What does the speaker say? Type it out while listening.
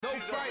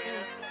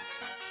fighting.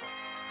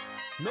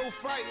 No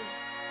fighting.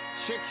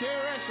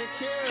 Shakira.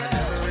 I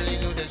never really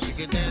knew that she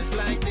could dance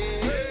like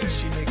this.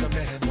 She make a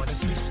man wanna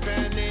speak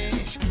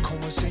Spanish.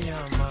 Como se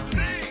llama?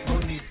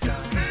 Bonita.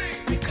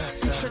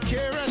 Picasa.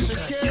 Shakira.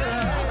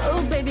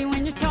 Oh, baby,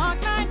 when you talk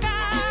like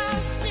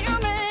that, you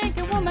make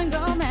a woman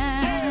go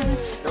mad.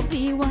 So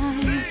be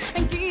wise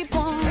and keep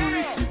on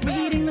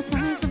reading the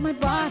signs of my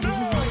body.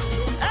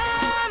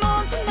 I'm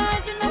on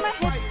tonight, you know my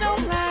hips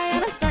don't lie,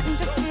 and I'm starting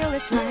to feel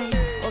it's right.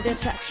 All the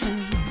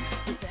attraction.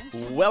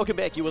 Welcome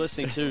back. You were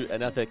listening to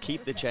another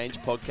Keep the Change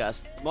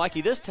podcast.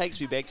 Mikey, this takes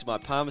me back to my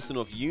Palmerston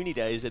North uni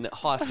days and at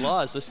High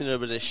Flyers, listening to a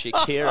bit of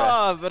Shakira.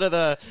 Oh, a bit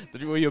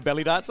of were you a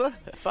belly dancer?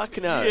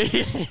 Fuck no.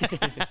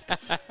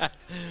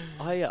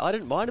 I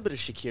didn't mind a bit of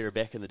Shakira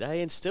back in the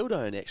day and still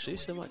don't actually,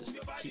 so I might just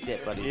keep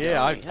that buddy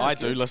going. I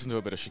do listen to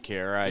a bit of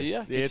Shakira. Do you?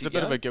 Yeah, it's a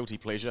bit of a guilty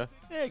pleasure.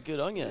 Yeah, good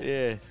on you.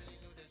 Yeah.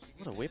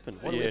 What a weapon.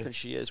 What a weapon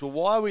she is. Well,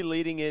 why are we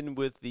leading in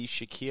with the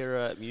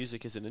Shakira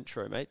music as an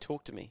intro, mate?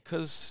 Talk to me.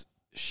 Because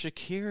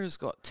Shakira's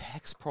got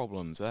tax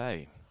problems,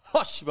 eh?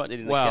 Oh, she might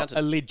need an accountant.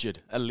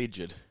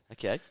 Alleged.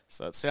 Okay.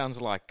 So it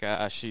sounds like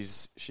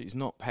she's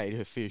not paid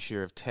her fair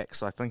share of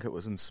tax. I think it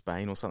was in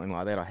Spain or something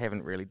like that. I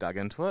haven't really dug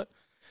into it.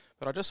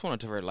 But I just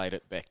wanted to relate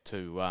it back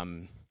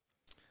to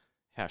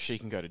how she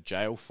can go to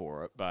jail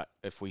for it, but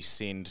if we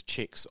send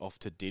checks off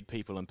to dead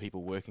people and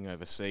people working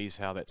overseas,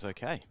 how that's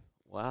okay.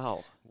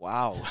 Wow.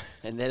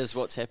 And that is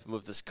what's happened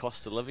with this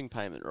cost of living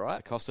payment,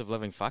 right? The cost of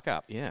living fuck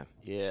up, yeah.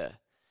 Yeah.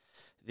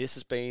 This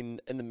has been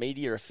in the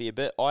media a fair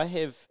bit. I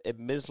have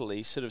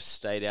admittedly sort of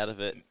stayed out of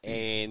it,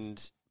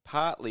 and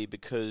partly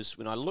because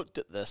when I looked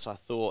at this, I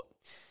thought,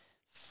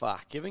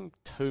 fuck, giving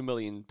 2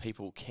 million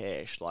people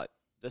cash, like,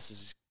 this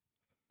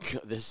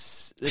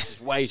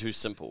is way too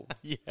simple.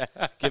 Yeah.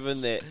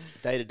 Given that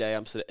day to day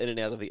I'm sort of in and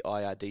out of the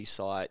IRD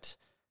site,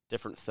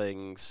 different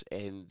things,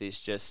 and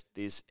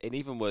and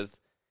even with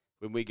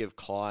when we give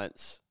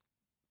clients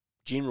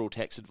general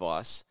tax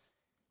advice,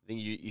 then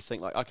you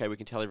think like, okay, we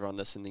can tell everyone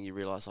this, and then you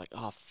realise like,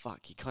 oh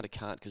fuck, you kind of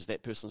can't because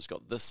that person's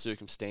got this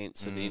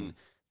circumstance, and then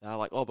they're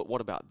like, oh, but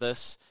what about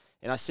this?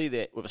 And I see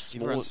that with a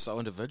small... Everyone's so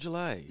individual,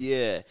 eh?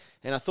 Yeah.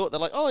 And I thought they're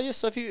like, oh yeah,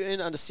 so if you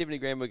earn under 70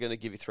 grand, we're going to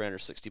give you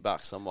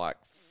 $360. I'm like,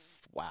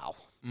 wow.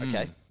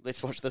 Okay,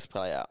 let's watch this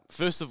play out.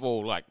 First of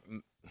all, like,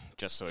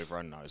 just so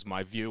everyone knows,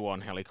 my view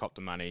on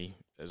helicopter money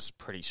is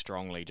pretty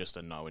strongly just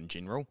a no in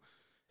general.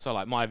 So,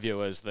 like, my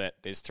view is that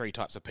there's three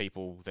types of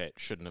people that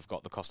shouldn't have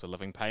got the cost of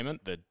living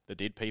payment: the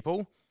dead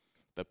people,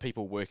 the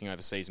people working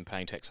overseas and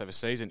paying tax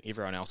overseas, and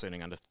everyone else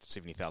earning under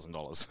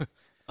 $70,000.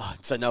 Oh,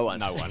 so no one.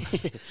 No one.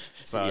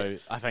 So yeah.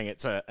 I think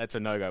it's a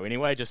no-go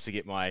anyway, just to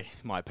get my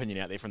opinion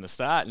out there from the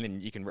start, and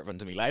then you can rip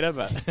into me later.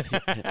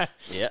 But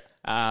yeah.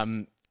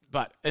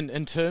 But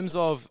in terms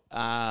of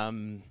a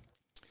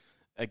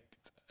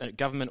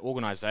government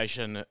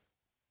organisation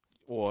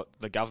or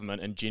the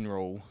government in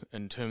general,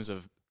 in terms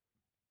of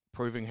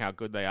proving how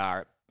good they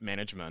are at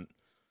management,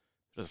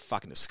 it's a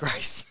fucking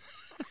disgrace.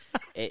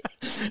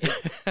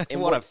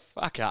 and what a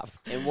fuck up.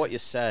 And what you're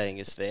saying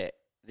is that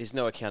there's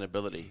no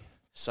accountability.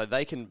 So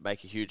they can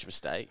make a huge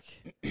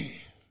mistake.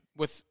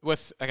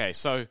 Okay,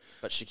 so...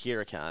 But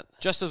Shakira can't.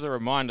 Just as a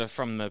reminder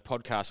from the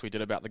podcast we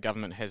did about the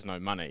government has no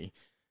money,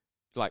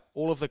 like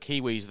all of the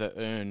Kiwis that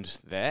earned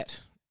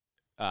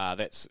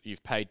that's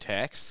you've paid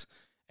tax,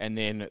 and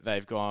then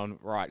they've gone,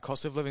 right,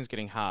 cost of living's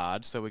getting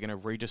hard, so we're going to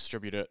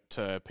redistribute it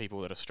to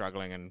people that are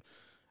struggling and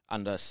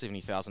under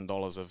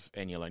 $70,000 of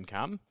annual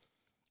income.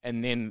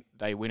 And then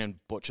they went and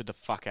butchered the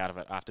fuck out of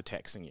it after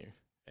taxing you.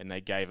 And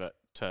they gave it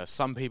to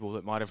some people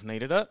that might have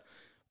needed it,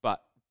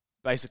 but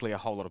basically a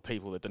whole lot of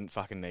people that didn't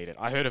fucking need it.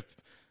 I heard of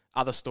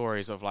other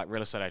stories of like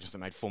real estate agents that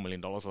made $4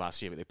 million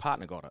last year, but their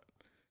partner got it.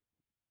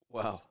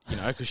 Wow. You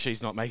know, because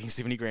she's not making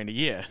 70 grand a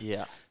year.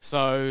 Yeah.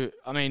 So,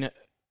 I mean,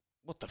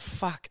 what the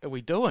fuck are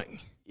we doing?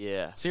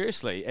 Yeah.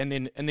 Seriously.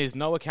 And there's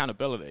no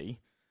accountability.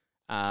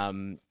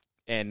 And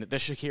the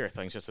Shakira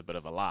thing's just a bit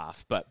of a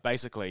laugh. But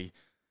basically,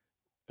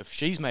 if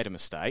she's made a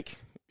mistake,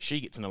 she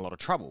gets in a lot of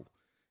trouble.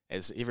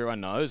 As everyone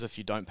knows, if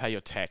you don't pay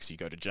your tax, you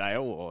go to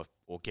jail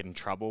or get in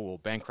trouble or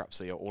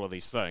bankruptcy or all of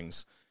these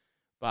things.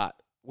 But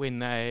when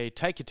they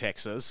take your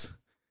taxes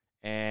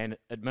and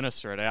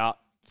administer it out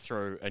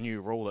through a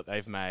new rule that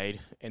they've made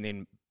and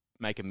then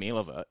make a meal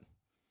of it,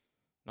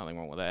 nothing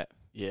wrong with that.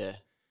 Yeah.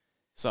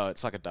 So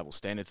it's like a double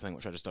standard thing,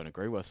 which I just don't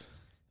agree with.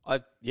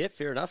 Yeah,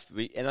 fair enough.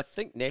 And I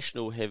think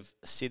National have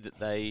said that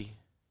they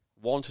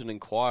want an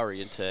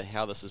inquiry into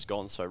how this has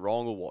gone so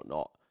wrong or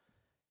whatnot.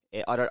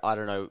 I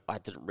don't know. I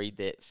didn't read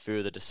that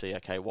further to see,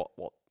 okay, what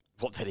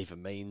that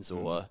even means,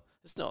 or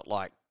it's not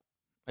like...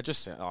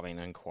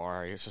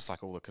 inquiry, it's just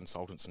like all the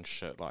consultants and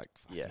shit, like,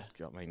 yeah.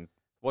 I mean...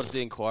 What's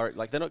the inquiry?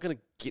 Like, they're not going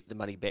to get the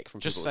money back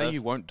from just people. Just say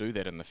you won't do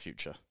that in the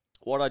future.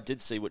 What I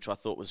did see, which I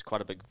thought was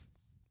quite a big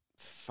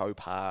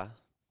faux pas,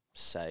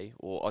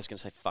 or I was going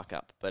to say fuck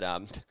up, but I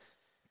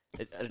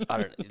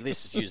don't.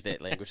 Let's just use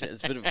that language.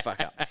 It's a bit of a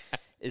fuck up.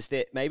 is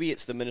that maybe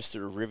it's the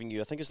Minister of Revenue.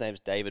 I think his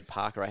name's David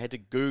Parker. I had to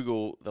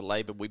Google the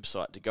Labor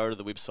website to go to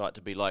the website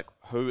to be like,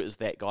 who is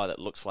that guy that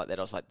looks like that?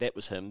 I was like, that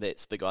was him.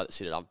 That's the guy that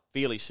said it. I'm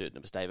fairly certain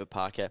it was David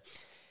Parker.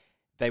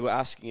 They were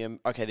asking him,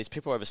 okay, there's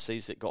people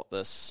overseas that got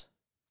this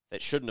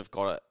that shouldn't have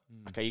got it.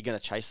 Okay, you're going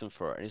to chase them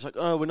for it. And he's like,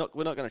 oh, we're not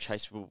going to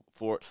chase people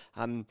for it.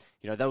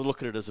 They'll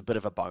look at it as a bit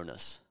of a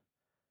bonus.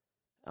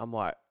 I'm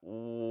like,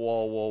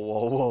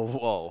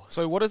 whoa.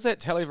 So what does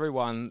that tell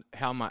everyone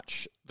how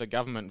much the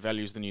government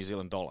values the New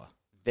Zealand dollar?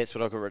 That's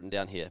what I've got written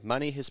down here.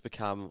 Money has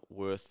become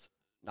worth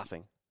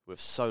nothing. Worth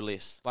so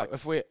less. Like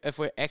if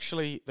we're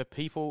actually the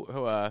people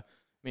who are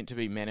meant to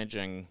be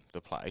managing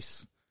the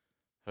place,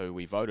 who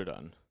we voted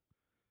in,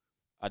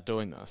 are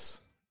doing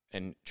this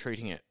and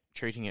treating it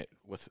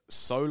with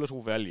so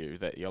little value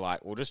that you're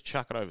like, we'll just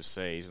chuck it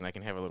overseas and they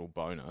can have a little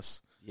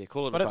bonus. Yeah,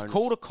 call it but a it's bonus.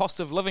 called a cost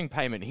of living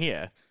payment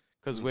here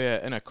because we're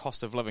in a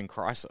cost of living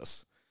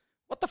crisis.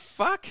 What the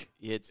fuck?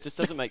 Yeah, it just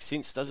doesn't make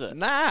sense, does it?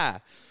 Nah.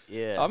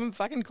 Yeah. I'm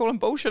fucking calling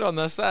bullshit on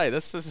this, eh?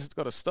 This has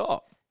got to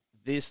stop.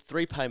 There's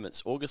 3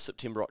 payments, August,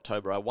 September,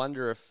 October. I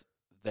wonder if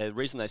the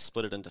reason they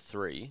split it into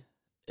 3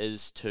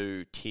 is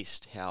to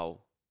test how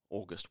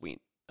August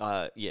went.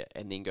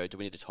 And then go, do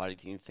we need to tidy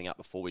anything up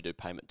before we do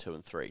payment 2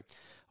 and 3?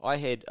 I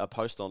had a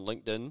post on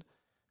LinkedIn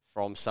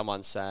from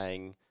someone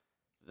saying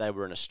they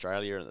were in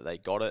Australia and that they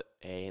got it,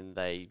 and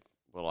they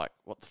were like,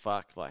 what the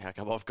fuck? Like, how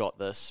come I've got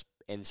this?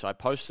 And so I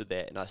posted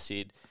that, and I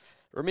said,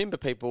 remember,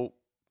 people,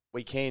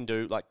 we can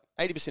do, like,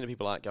 80% of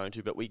people aren't going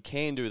to, but we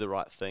can do the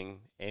right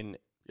thing and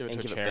Give it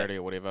to give a charity it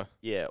or whatever.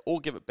 Yeah,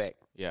 or give it back.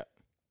 Yeah.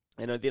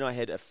 And then I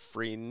had a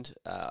friend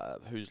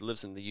who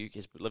lives in the UK,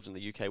 has lived in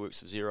the UK, works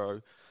for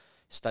Xero,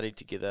 studied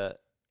together,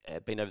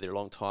 been over there a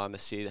long time. I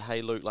said,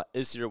 hey, Luke, like,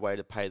 is there a way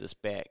to pay this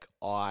back?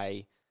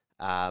 I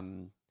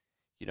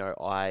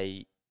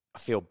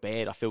feel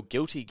bad. I feel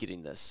guilty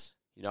getting this.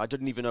 I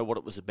didn't even know what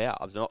it was about.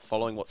 I'm not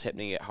following what's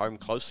happening at home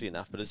closely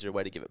enough, but is there a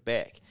way to give it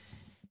back?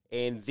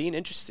 And then,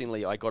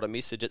 interestingly, I got a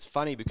message. It's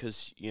funny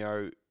because,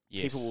 Yes,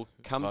 people will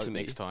come to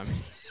me. Next time.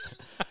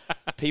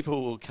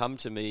 People will come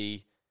to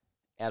me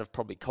out of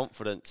probably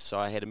confidence. So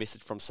I had a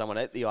message from someone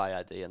at the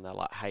IRD, and they're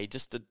like, hey,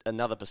 just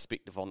another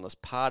perspective on this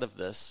part of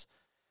this.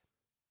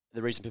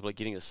 The reason people are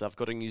getting this, I've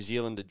got a New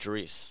Zealand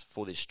address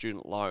for their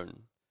student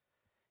loan.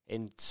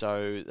 And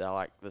so they're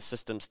like, the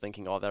system's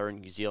thinking, oh, they're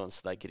in New Zealand,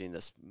 so they're getting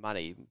this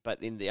money.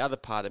 But then the other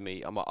part of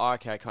me, I'm like, oh,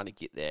 okay, I kind of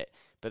get that.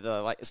 But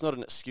they're like, it's not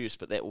an excuse,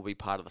 but that will be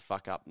part of the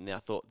fuck up. And then I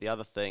thought the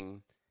other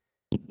thing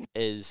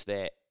is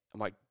that, I'm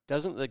like,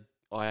 doesn't the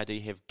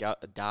IRD have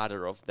data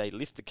of they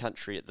left the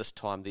country at this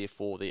time,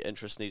 therefore their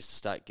interest needs to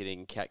start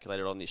getting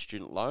calculated on their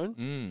student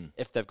loan,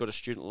 if they've got a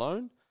student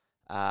loan?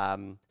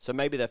 So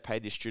maybe they've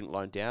paid their student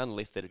loan down,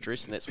 left that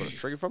address, and that's what it's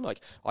triggered from.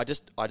 Like, I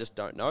just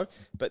don't know.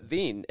 But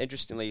then,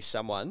 interestingly,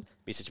 someone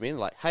messaged me and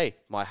like, hey,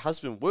 my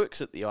husband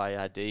works at the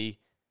IRD.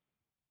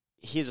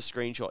 Here's a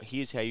screenshot.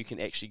 Here's how you can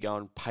actually go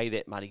and pay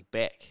that money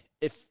back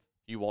if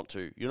you want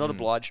to. You're not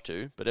obliged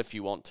to, but if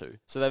you want to.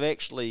 So they've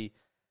actually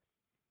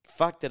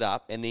fucked it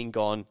up and then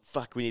gone,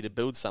 fuck, we need to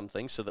build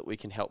something so that we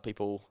can help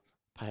people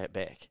pay it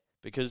back.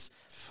 Because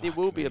there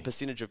will be a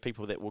percentage of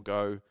people that will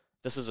go,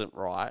 this isn't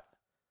right.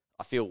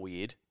 I feel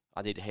weird.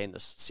 I need to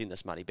send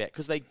this money back.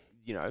 Because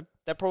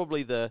they're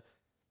probably the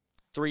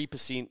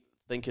 3%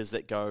 thinkers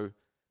that go,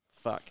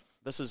 fuck,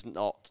 this is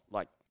not,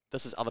 like,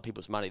 this is other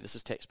people's money. This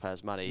is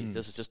taxpayers' money.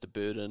 This is just a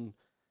burden.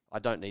 I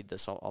don't need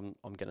this. I'm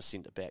going to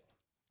send it back.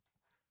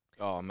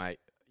 Oh, mate.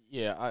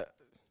 Yeah,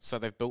 so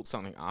they've built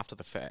something after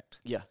the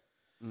fact. Yeah.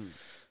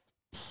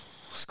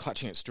 It's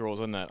clutching at straws,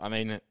 isn't it? I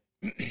mean,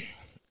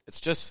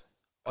 it's just,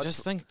 I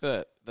just think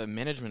that the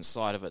management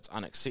side of it's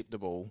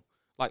unacceptable.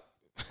 Like,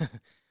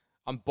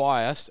 I'm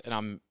biased,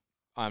 and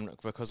I'm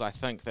because I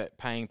think that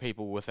paying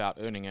people without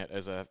earning it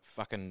is a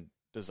fucking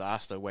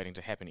disaster waiting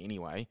to happen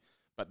anyway.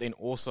 But then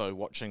also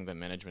watching the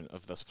management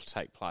of this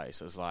take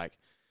place is like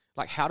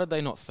how did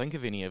they not think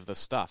of any of this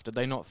stuff? Did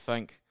they not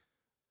think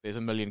there's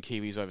a million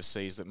Kiwis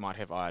overseas that might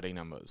have IRD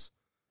numbers?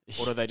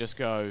 Or did they just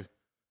go,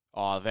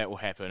 oh, that will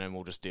happen and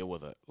we'll just deal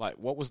with it? Like,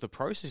 what was the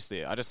process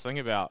there? I just think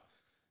about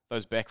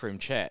those backroom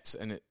chats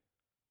and it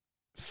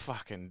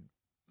fucking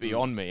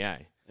beyond me, eh?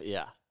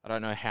 Yeah. I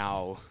don't know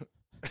how...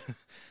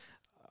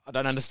 I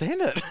don't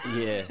understand it.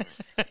 Yeah.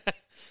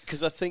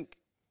 Because I think,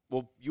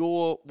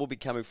 we'll be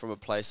coming from a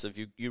place of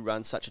you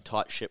run such a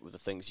tight ship with the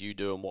things you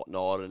do and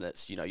whatnot, and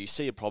it's, you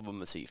see a problem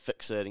and so you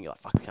fix it and you're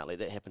like, fuck, I can't let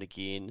that happen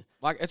again.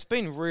 Like, it's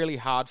been really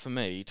hard for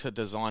me to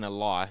design a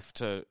life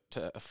to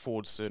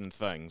afford certain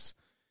things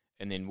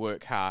and then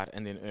work hard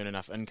and then earn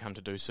enough income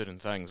to do certain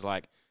things.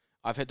 Like,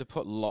 I've had to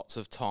put lots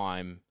of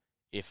time,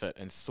 effort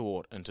and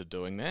thought into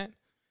doing that.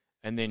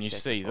 And then you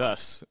see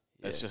this,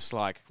 it's just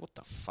like, what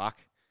the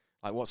fuck?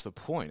 Like, what's the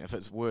point if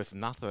it's worth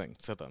nothing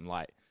to them?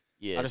 Like,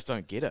 I just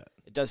don't get it.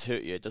 It does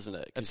hurt you, doesn't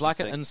it? It's like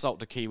an insult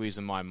to Kiwis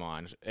in my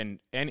mind, and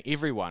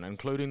everyone,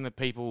 including the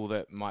people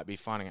that might be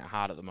finding it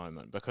hard at the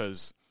moment,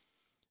 because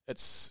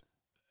it's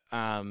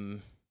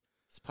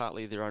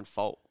partly their own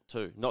fault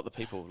too, not the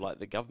people, like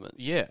the government.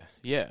 Yeah.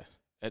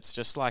 It's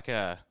just like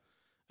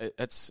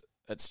it's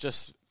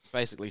just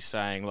basically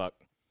saying, look,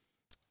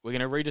 we're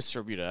going to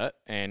redistribute it,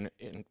 and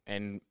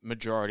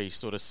majority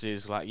sort of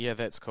says, like, yeah,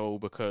 that's cool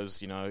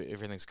because,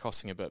 everything's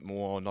costing a bit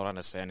more, not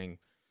understanding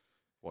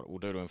what it will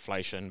do to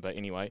inflation. But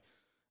anyway,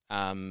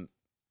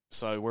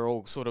 so we're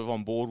all sort of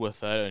on board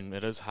with it, and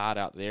it is hard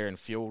out there, and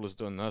fuel is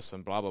doing this,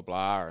 and blah, blah,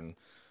 blah, and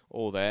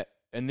all that.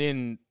 And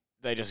then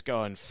they just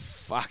go and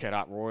fuck it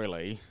up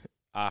royally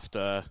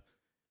after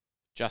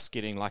just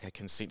getting, like, a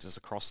consensus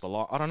across the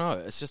line. I don't know.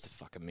 It's just a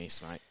fucking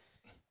mess, mate.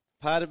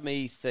 Part of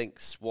me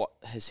thinks what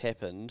has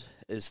happened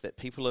is that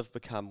people have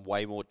become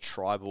way more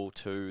tribal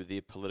to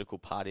their political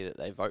party that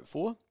they vote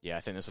for. Yeah,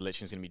 I think this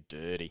election is going to be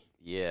dirty.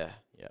 Yeah.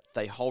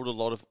 They hold a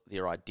lot of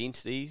their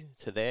identity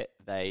to that.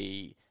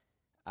 They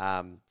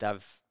have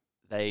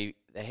to.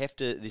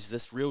 There's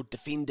this real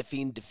defend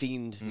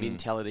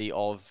mentality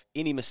of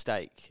any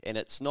mistake, and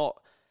it's not.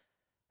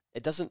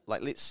 It doesn't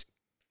like.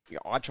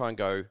 I try and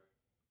go.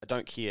 I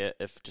don't care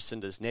if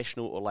Jacinda's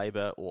National or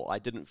Labour, or I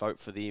didn't vote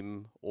for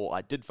them, or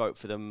I did vote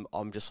for them.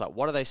 I'm just like,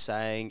 what are they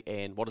saying,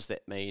 and what does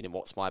that mean, and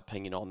what's my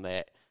opinion on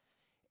that?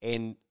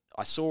 And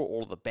I saw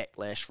all of the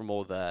backlash from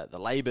all the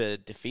Labour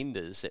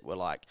defenders that were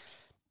like,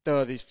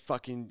 oh, these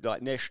fucking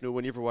like National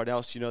and everyone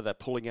else, they're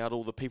pulling out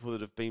all the people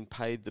that have been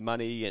paid the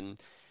money, and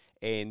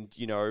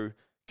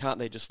can't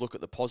they just look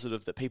at the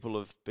positive that people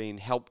have been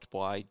helped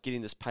by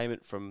getting this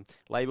payment from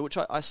Labour, which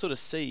I sort of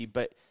see,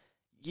 but...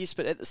 Yes,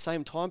 but at the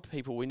same time,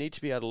 people, we need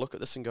to be able to look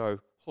at this and go,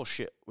 "Oh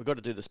shit, we've got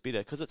to do this better,"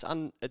 because it's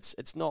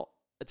not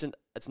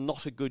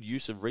a good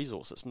use of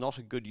resource. It's not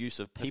a good use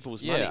of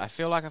people's money. Yeah, I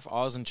feel like if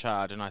I was in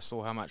charge and I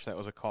saw how much that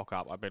was a cock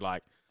up, I'd be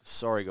like,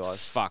 "Sorry,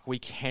 guys, fuck, we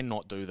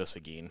cannot do this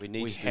again. We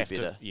need to do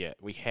better.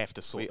 We have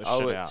to sort this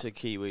shit out. We owe it to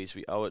Kiwis.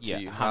 We owe it to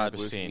 100%.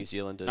 hard-working New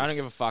Zealanders. I don't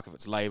give a fuck if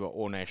it's Labour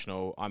or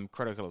National. I'm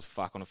critical as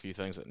fuck on a few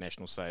things that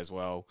National say as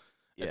well.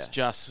 Yeah. It's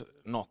just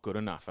not good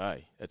enough, eh?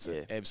 It's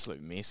an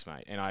absolute mess,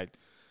 mate. And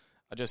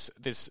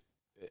it's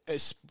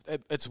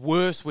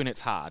worse when it's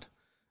hard.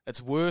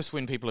 It's worse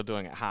when people are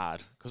doing it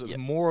hard because it's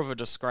more of a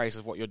disgrace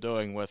of what you're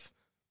doing with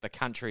the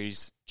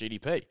country's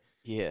GDP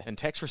and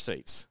tax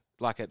receipts.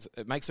 Like it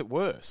makes it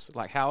worse.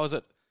 Like how is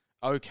it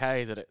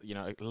okay that it,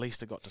 at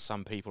least it got to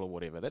some people or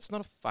whatever? That's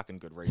not a fucking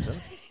good reason.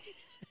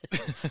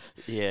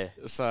 Yeah.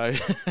 So,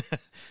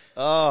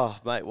 oh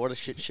mate, what a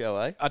shit show,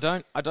 eh? I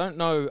don't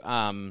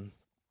know.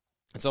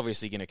 It's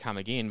obviously going to come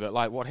again, but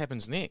like, what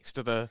happens next?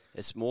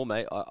 It's more,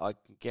 mate. I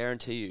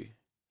guarantee you.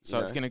 So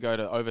it's going to go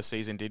to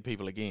overseas and dead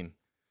people again.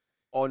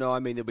 Oh no, I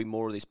mean there'll be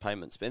more of these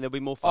payments, and there'll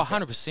be more.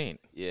 100%.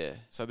 Yeah.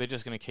 So they're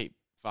just going to keep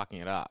fucking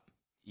it up.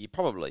 Yeah,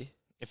 probably.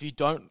 If you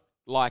don't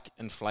like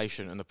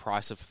inflation and the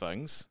price of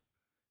things,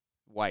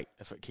 wait.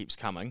 If it keeps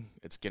coming,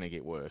 it's going to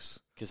get worse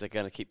because they're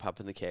going to keep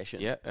pumping the cash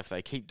in. Yeah. If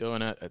they keep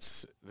doing it,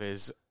 it's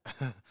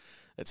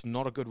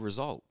not a good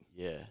result.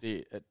 Yeah.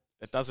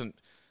 It doesn't.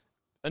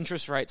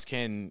 Interest rates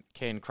can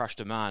crush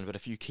demand, but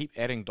if you keep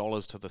adding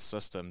dollars to the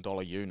system,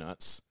 dollar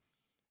units,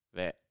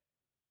 that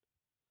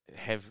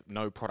have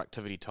no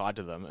productivity tied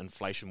to them,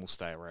 inflation will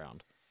stay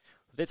around.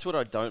 That's what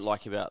I don't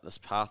like about this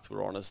path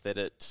we're on, is that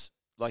it,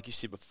 like you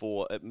said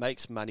before, it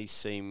makes money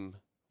seem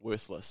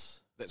worthless.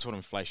 That's what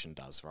inflation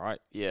does, right?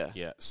 Yeah.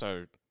 Yeah,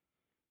 so...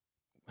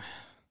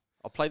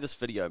 I'll play this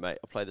video, mate.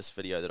 I'll play this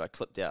video that I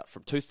clipped out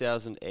from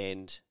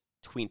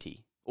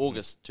 2020,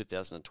 August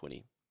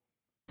 2020.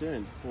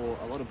 For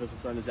a lot of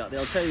business owners out there.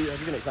 I'll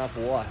give you an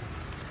example why.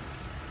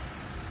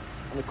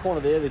 On the corner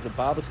there's a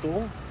barber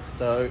store.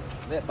 So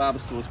that barber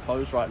store is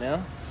closed right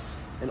now,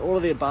 and all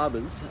of their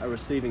barbers are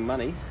receiving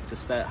money to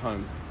stay at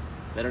home.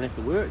 They don't have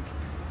to work,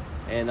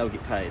 and they'll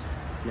get paid.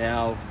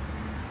 Now,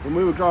 when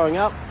we were growing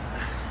up,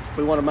 if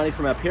we wanted money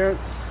from our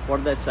parents, what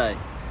did they say?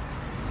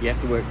 You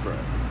have to work for it.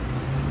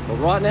 But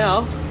right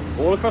now,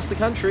 all across the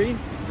country,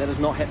 that is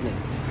not happening.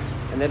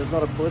 And that is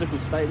not a political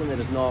statement. That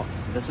is not,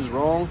 this is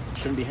wrong, it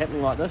shouldn't be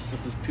happening like this.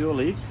 This is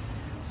purely,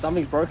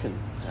 something's broken,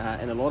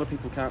 and a lot of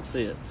people can't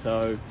see it.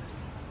 So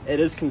it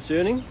is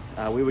concerning.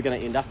 Where we're going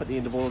to end up at the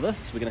end of all of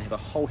this, we're going to have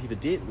a whole heap of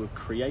debt. We've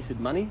created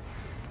money,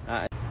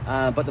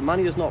 but the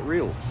money is not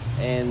real.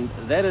 And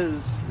that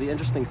is the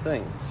interesting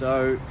thing.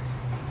 So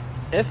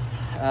if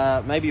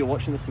maybe you're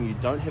watching this and you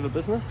don't have a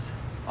business,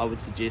 I would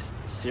suggest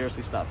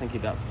seriously start thinking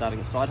about starting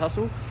a side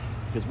hustle,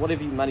 because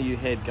whatever money you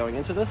had going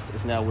into this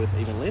is now worth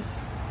even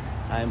less.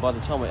 And by the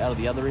time we're out of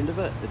the other end of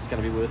it, it's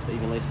going to be worth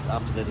even less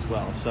after that as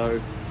well.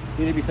 So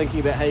you need to be thinking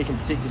about how you can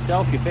protect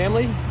yourself, your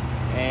family,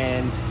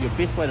 and your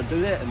best way to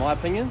do that, in my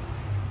opinion,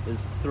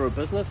 is through a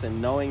business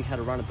and knowing how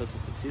to run a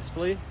business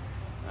successfully.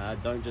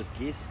 Don't just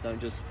guess,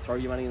 don't just throw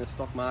your money in the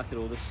stock market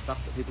or this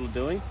stuff that people are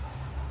doing.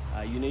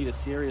 You need a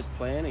serious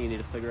plan, and you need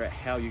to figure out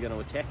how you're going to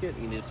attack it.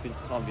 You need to spend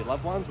some time with your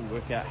loved ones and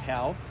work out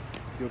how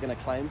you're going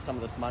to claim some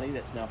of this money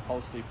that's now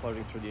falsely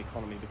floating through the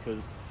economy,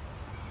 because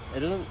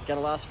it isn't going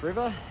to last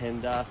forever,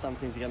 and some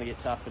things are going to get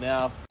tough. For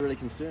now, I'm really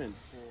concerned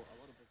for a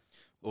lot of business.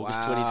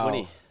 August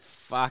 2020.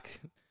 Fuck.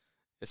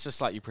 It's just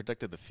like you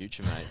predicted the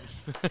future, mate.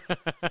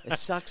 It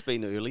sucks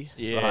being early.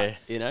 Yeah.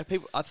 But,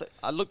 people.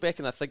 I look back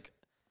and I think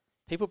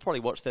people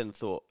probably watched that and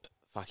thought,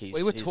 "Fuck,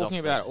 we were talking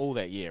about it all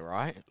that year,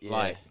 right? Yeah.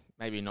 Like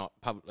maybe not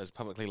as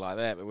publicly like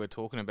that, but we're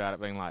talking about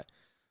it being like,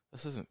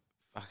 this isn't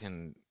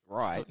fucking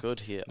right. It's not good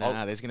here.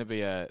 Nah, there's going to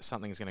be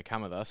something's going to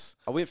come of this.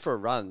 I went for a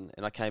run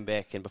and I came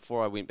back, and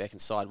before I went back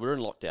inside, we were in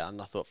lockdown,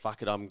 and I thought,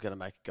 fuck it, I'm going to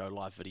make a go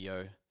live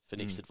video for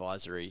Next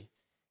Advisory.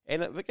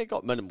 And it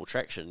got minimal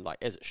traction, like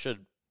as it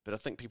should, but I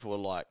think people were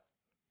like,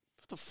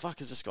 what the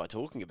fuck is this guy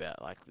talking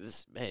about? Like,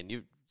 this, man,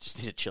 you just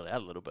need to chill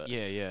out a little bit.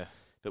 Yeah.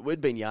 But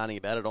we'd been yarning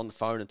about it on the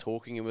phone and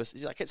talking, and was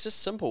like, it's just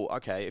simple.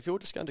 Okay, if you're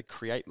just going to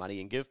create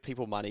money and give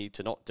people money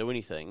to not do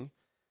anything,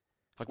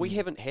 like we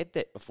haven't had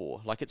that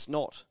before. Like, it's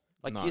not,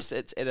 like, No. yes,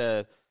 it's at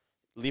a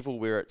level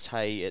where it's,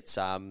 hey, it's,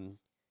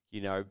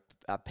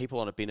 people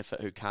on a benefit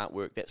who can't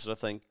work, that sort of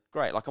thing.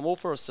 Great. Like, I'm all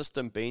for a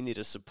system being there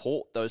to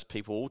support those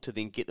people to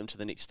then get them to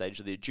the next stage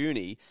of their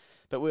journey.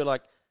 But we're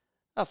like,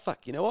 oh,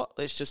 fuck, you know what?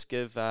 Let's just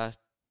give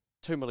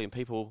 2 million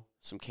people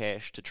some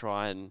cash to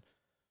try and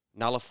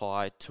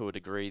nullify to a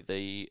degree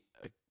the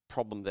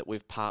problem that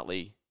we've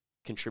partly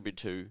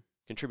contributed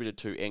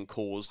to and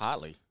caused.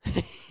 Partly.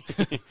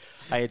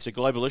 Hey, it's a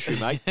global issue,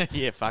 mate.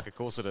 Yeah, fuck, of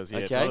course it is. Yeah,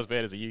 Okay. It's not as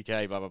bad as the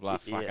UK, blah, blah, blah,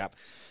 fuck Yeah. up.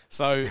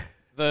 So,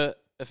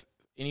 if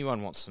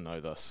anyone wants to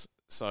know this,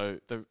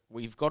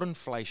 we've got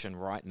inflation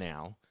right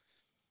now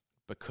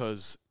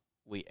because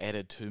we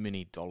added too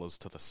many dollars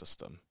to the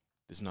system.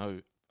 There's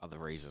no other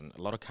reason.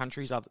 A lot of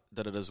countries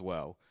did it as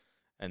well,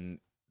 and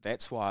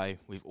that's why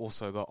we've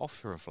also got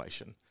offshore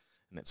inflation,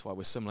 and that's why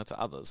we're similar to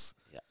others.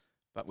 Yeah.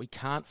 But we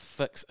can't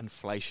fix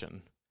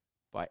inflation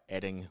by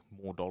adding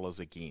more dollars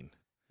again.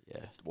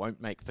 Yeah. It won't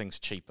make things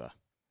cheaper.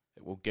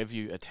 It will give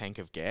you a tank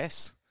of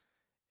gas,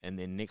 and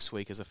then next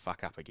week is a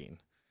fuck up again.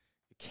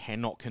 It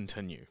cannot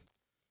continue.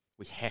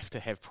 We have to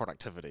have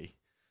productivity.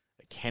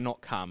 It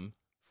cannot come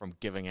from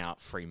giving out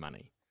free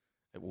money.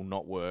 It will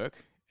not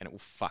work, and it will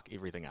fuck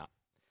everything up.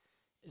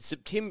 In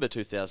September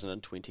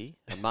 2020,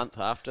 a month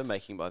after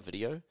making my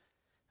video,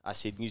 I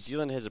said New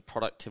Zealand has a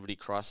productivity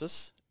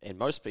crisis, and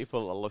most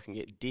people are looking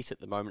at debt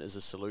at the moment as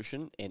a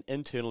solution, and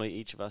internally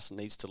each of us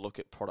needs to look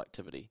at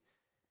productivity.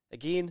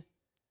 Again,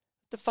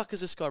 what the fuck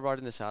is this guy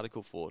writing this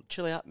article for?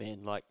 Chill out,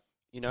 man. Like,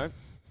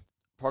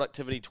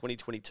 productivity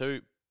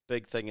 2022,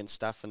 big thing and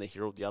stuff in the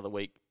Herald the other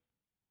week.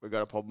 We've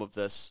got a problem with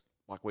this.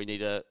 Like, we need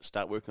to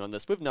start working on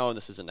this. We've known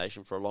this as a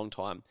nation for a long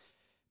time.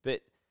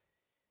 But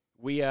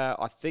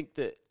I think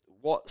that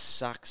what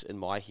sucks in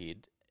my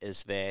head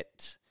is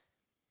that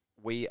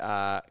we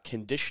are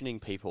conditioning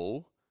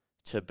people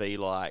to be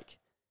like,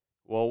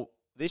 well,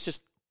 there's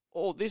just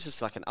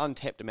like an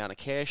untapped amount of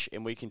cash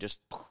and we can just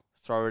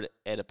throw it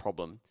at a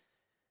problem.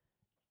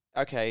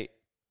 Okay,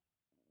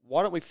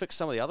 why don't we fix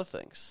some of the other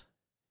things?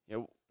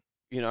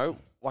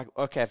 Like,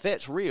 okay, if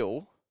that's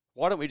real,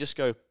 why don't we just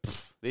go,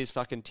 there's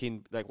fucking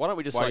 10, like, why don't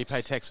we just Why do like... you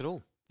pay tax at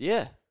all?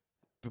 Yeah.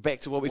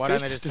 Back to what we Why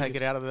first... don't they just take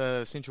it out of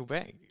the central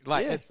bank?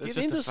 Like, Yeah, it's get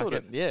just into a sort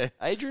of- fucking... Yeah.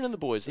 Adrian and the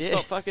boys, Yeah.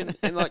 stop fucking,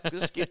 and like,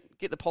 just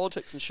get the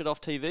politics and shit off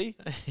TV.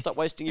 Stop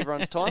wasting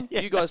everyone's time.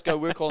 You guys go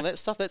work on that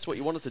stuff. That's what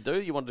you wanted to do.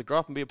 You wanted to grow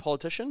up and be a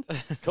politician.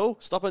 Cool.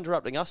 Stop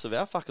interrupting us with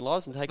our fucking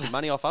lives and taking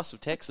money off us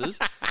with taxes.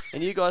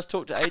 And you guys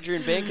talk to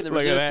Adrian Bank and the Look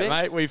Reserve at that,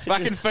 Bank. mate. We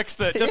fucking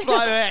fixed it just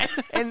like that.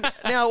 And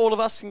now all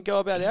of us can go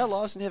about our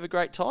lives and have a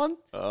great time.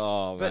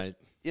 Oh, But, mate.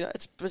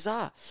 it's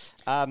bizarre.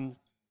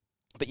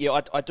 But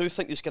yeah, I do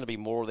think there's going to be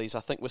more of these. I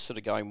think we're sort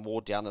of going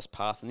more down this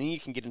path. And then you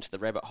can get into the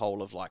rabbit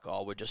hole of like,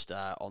 we're just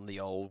on the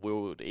old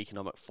World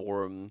Economic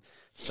Forum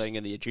thing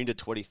and the Agenda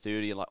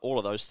 2030 and like all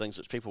of those things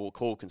which people will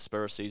call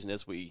conspiracies. And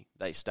as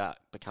they start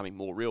becoming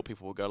more real,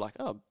 people will go like,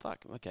 oh,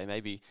 fuck, okay,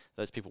 maybe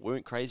those people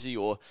weren't crazy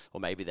or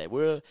maybe they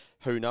were.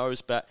 Who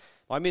knows? But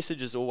my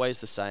message is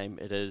always the same.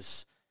 It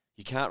is...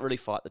 You can't really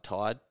fight the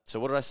tide. So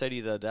what did I say to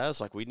you the other day? I was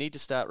like, we need to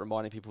start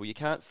reminding people you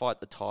can't fight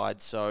the tide,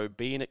 so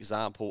be an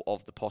example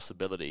of the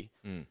possibility.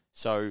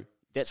 So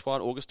that's why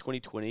in August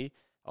 2020,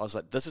 I was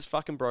like, this is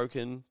fucking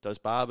broken. Those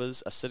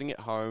barbers are sitting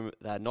at home.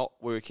 They're not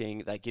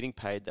working. They're getting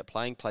paid. They're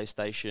playing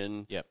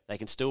PlayStation. Yep. They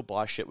can still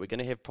buy shit. We're going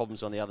to have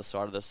problems on the other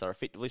side of this. They're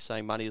effectively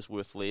saying money is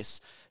worth less.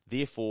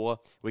 Therefore,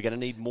 we're going to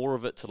need more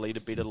of it to lead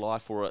a better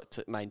life or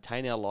to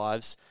maintain our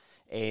lives.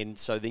 And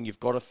so then you've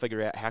got to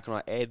figure out how can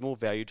I add more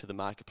value to the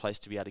marketplace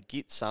to be able to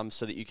get some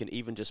so that you can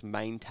even just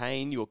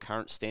maintain your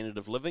current standard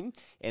of living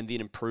and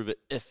then improve it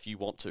if you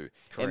want to.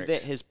 Correct. And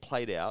that has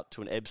played out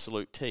to an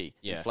absolute T.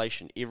 Yeah.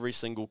 Inflation every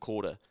single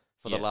quarter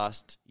for Yeah. the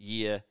last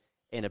year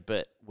and a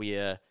bit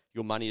where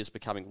your money is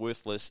becoming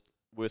worth less,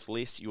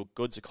 your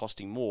goods are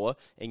costing more,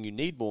 and you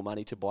need more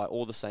money to buy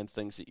all the same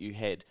things that you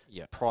had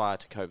Yeah. prior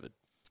to COVID.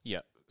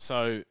 Yeah.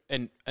 So,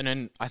 and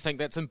then I think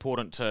that's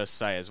important to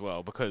say as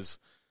well because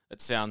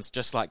it sounds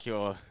just like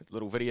your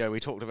little video we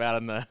talked about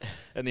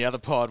in the other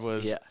pod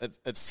was. Yeah.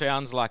 It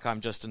sounds like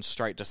I'm just in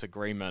straight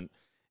disagreement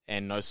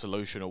and no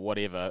solution or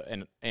whatever,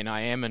 and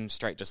I am in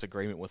straight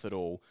disagreement with it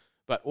all.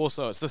 But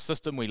also, it's the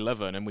system we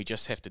live in, and we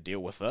just have to deal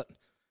with it.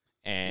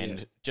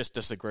 And just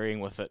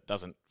disagreeing with it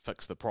doesn't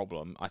fix the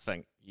problem. I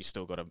think you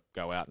still got to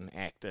go out and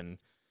act and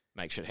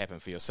make shit happen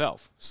for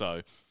yourself.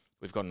 So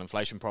we've got an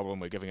inflation problem.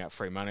 We're giving out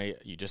free money.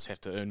 You just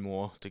have to earn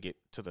more to get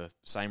to the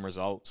same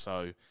result.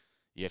 So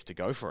you have to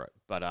go for it.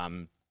 But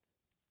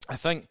I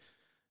think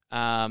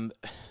It's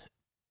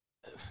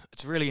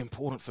really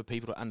important for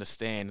people to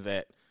understand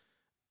that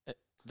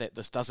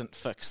this doesn't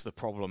fix the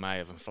problem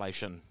of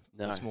inflation.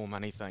 No. This more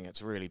money thing.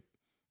 It's really,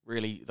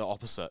 really the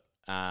opposite.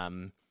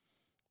 And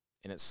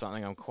it's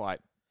something I'm quite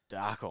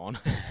dark on.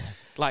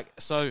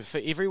 So for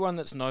everyone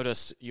that's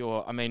noticed,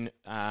 your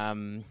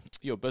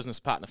business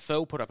partner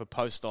Phil put up a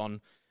post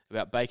on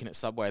about bacon at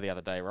Subway the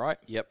other day, right?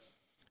 Yep.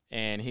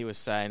 And he was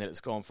saying that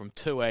it's gone from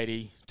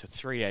 $2.80 to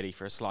 $3.80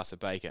 for a slice of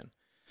bacon.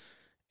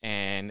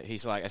 And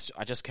he's like,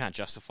 I just can't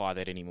justify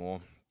that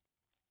anymore.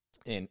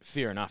 And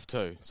fair enough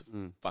too. It's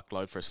a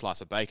fuckload for a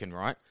slice of bacon,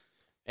 right?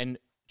 And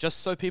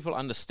just so people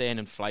understand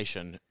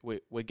inflation, we're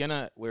at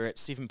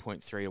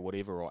 7.3 or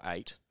whatever, or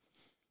 8%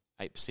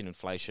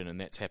 inflation, and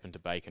that's happened to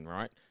bacon,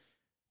 right?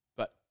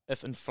 But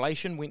if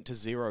inflation went to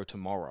zero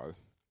tomorrow,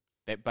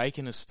 that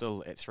bacon is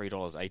still at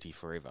 $3.80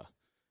 forever.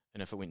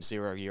 And if it went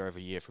zero year over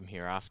year from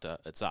hereafter,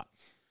 it's up.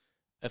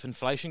 If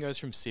inflation goes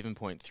from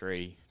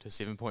 7.3 to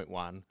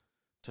 7.1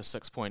 to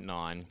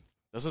 6.9,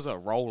 this is a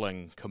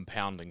rolling,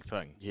 compounding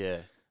thing. Yeah.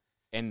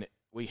 And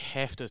we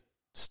have to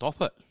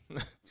stop it.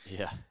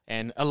 Yeah.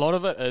 And a lot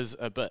of it is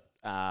a bit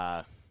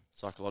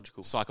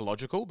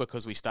psychological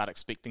because we start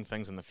expecting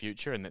things in the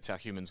future, and that's how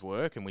humans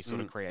work, and we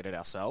sort of create it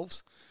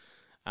ourselves.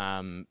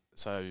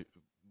 So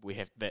we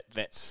have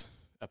that's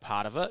a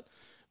part of it,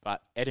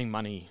 but adding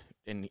money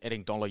and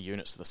adding dollar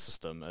units to the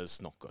system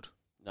is not good.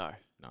 No.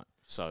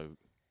 So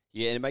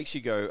yeah, and it makes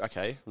you go,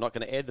 okay, I'm not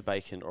going to add the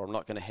bacon, or I'm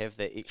not going to have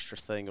that extra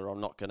thing, or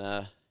I'm not going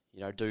to,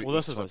 do. Well,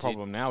 this is a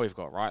problem now we've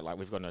got, right? Like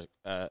we've got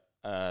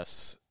a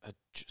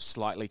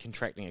slightly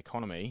contracting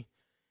economy,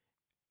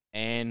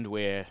 and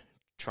we're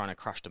trying to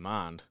crush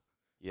demand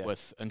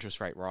with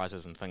interest rate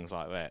rises and things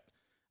like that.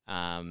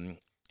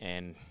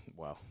 And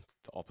well,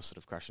 the opposite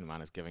of crushing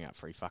demand is giving up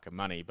free fucking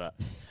money. But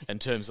in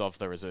terms of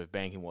the Reserve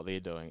Bank and what they're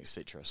doing,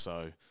 etc.,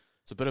 so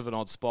it's a bit of an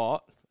odd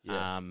spot.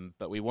 Yeah.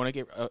 But we want to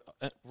get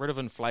rid of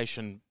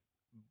inflation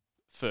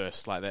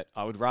first, like that.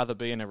 I would rather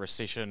be in a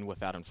recession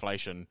without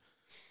inflation,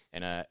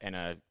 and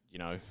a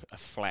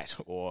flat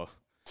or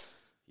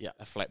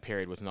a flat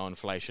period with no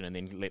inflation, and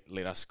then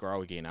let us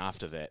grow again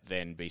after that,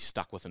 than be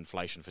stuck with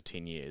inflation for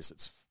 10 years.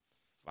 It's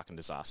fucking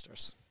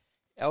disastrous.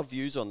 Our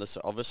views on this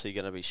are obviously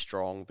going to be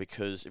strong,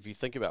 because if you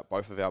think about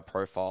both of our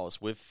profiles,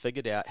 we've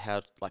figured out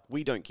how,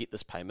 we don't get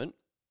this payment,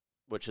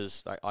 which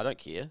is, I don't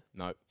care.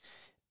 No.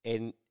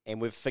 And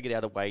we've figured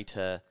out a way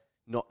to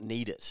not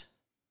need it,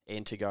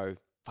 and to go,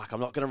 fuck,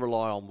 I'm not going to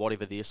rely on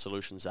whatever their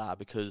solutions are,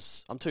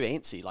 because I'm too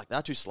antsy.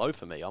 They're too slow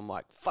for me. I'm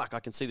like, fuck, I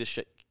can see this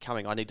shit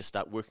coming. I need to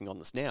start working on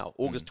this now.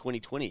 August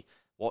 2020.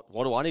 What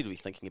do I need to be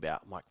thinking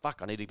about? I'm like,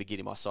 fuck, I need to be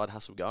getting my side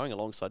hustle going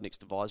alongside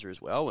Next Advisor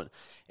as well.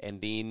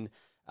 And then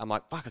I'm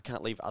like, fuck, I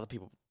can't leave other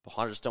people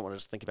behind. I just don't want to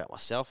just think about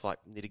myself. I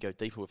need to go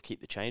deeper with Keep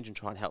the Change and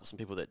try and help some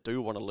people that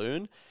do want to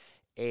learn.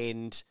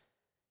 And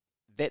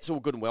that's all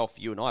good and well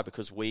for you and I,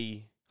 because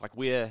we're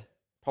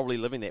probably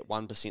living that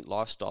 1%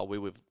 lifestyle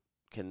where we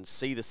can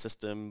see the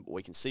system,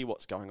 we can see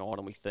what's going on,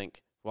 and we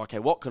think, well, okay,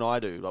 what can I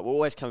do? We're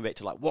always coming back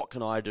to what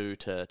can I do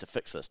to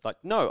fix this?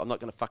 No, I'm not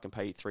going to fucking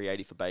pay you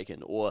 $3.80 for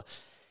bacon, or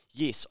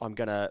yes, I'm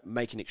going to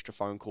make an extra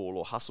phone call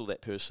or hustle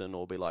that person,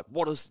 or be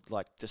what is,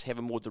 just have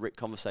a more direct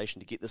conversation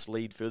to get this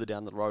lead further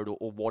down the road,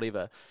 or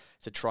whatever,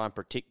 to try and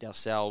protect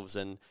ourselves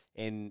and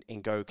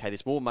go, okay,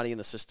 there's more money in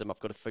the system.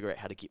 I've got to figure out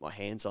how to get my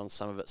hands on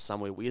some of it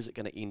somewhere. Where's it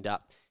going to end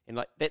up?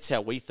 And that's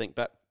how we think.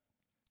 But,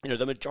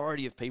 the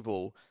majority of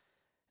people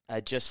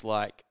are just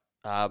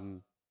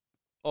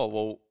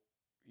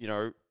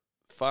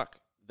fuck,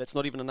 that's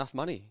not even enough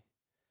money.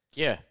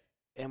 Yeah.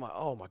 And I'm like,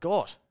 oh my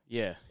God.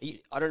 Yeah.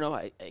 I don't know,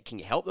 can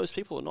you help those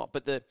people or not?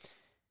 But the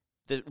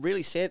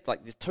really sad,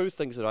 there's two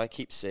things that I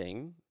keep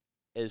seeing,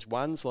 is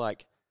one's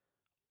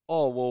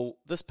oh, well,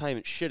 this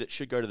payment's shit, it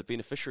should go to the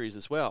beneficiaries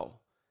as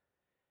well.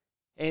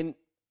 And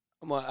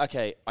I'm like,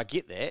 okay, I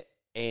get that,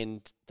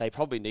 and they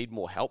probably need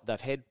more help. They've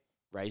had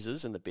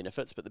raises in the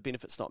benefits, but the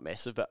benefit's not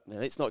massive. But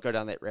let's not go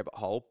down that rabbit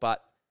hole.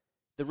 But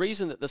the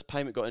reason that this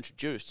payment got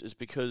introduced is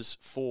because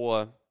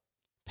for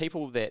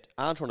people that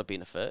aren't on a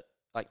benefit,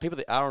 people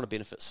that are on a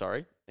benefit,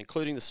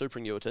 including the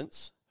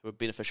superannuitants who are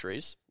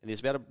beneficiaries, and there's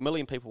about 1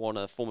 million people on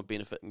a form of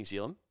benefit in New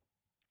Zealand,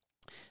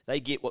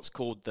 they get what's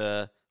called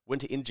the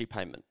winter energy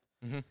payment.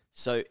 Mm-hmm.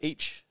 So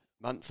each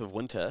month of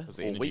winter, because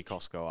the energy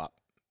costs go up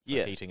for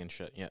heating and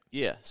shit.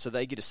 Yeah. So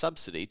they get a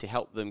subsidy to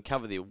help them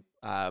cover their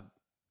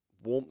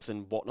warmth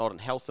and whatnot and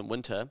health in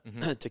winter,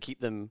 to keep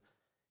them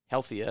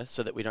healthier,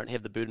 so that we don't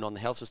have the burden on the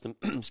health system.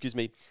 Excuse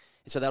me.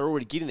 And so they're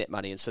already getting that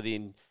money, and so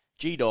then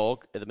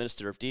G-Dog, the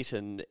Minister of Debt,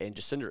 and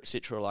Jacinda,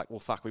 etc., are like, well,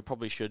 fuck, we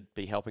probably should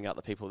be helping out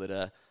the people that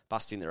are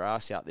busting their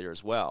ass out there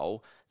as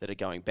well, that are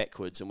going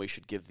backwards, and we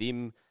should give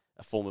them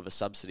a form of a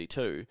subsidy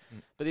too.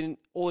 But then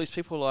all these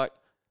people are like,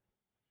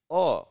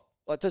 oh,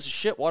 this is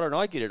shit, why don't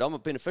I get it? I'm a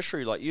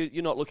beneficiary,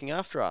 you're not looking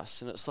after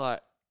us. And it's like,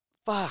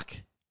 fuck,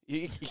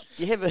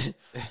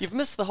 you've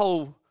missed the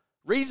whole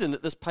reason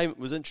that this payment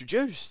was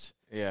introduced.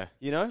 Yeah.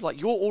 You're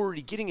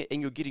already getting it,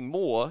 and you're getting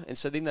more, and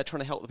so then they're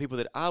trying to help the people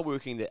that are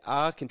working, that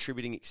are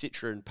contributing,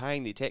 etc., and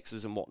paying their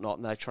taxes and whatnot,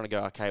 and they're trying to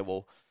go, okay,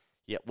 well,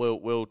 yeah,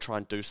 we'll try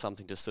and do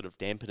something to sort of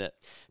dampen it.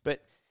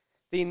 But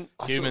then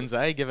Humans,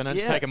 give an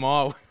inch, take a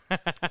mile.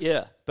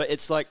 yeah, but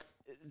it's like,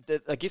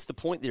 I guess the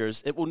point there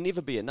is it will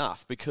never be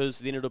enough, because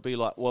then it'll be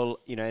like, well,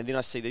 you know, and then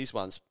I see these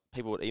ones,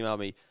 people would email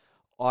me,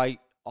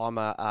 I'm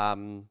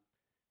a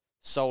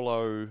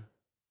solo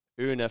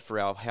earner for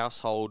our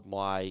household,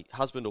 my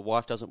husband or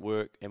wife doesn't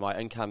work, and my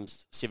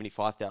income's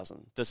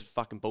 $75,000. This is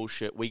fucking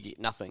bullshit, we get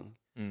nothing.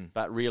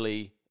 But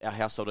really, our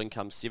household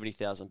income's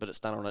 $70,000, but it's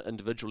done on an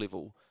individual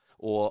level.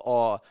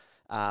 Or,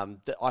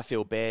 I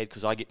feel bad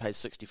because I get paid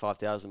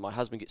 $65,000, my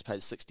husband gets paid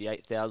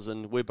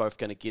 $68,000, we're both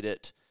going to get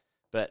it,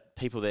 but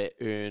people that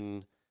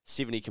earn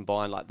 70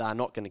 combined, like, they're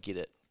not going to get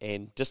it,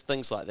 and just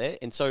things like that.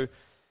 And so,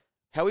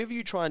 however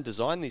you try and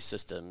design these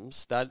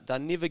systems, they're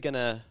never going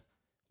to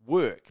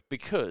work,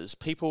 because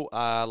people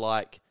are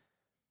like,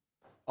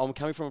 I'm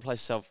coming from a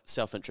place of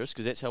self-interest,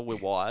 because that's how we're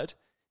wired.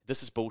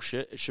 This is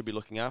bullshit. It should be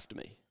looking after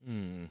me.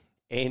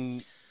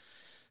 And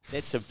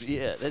that's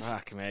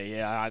Fuck me,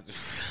 yeah.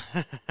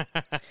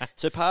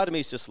 So part of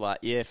me is just like,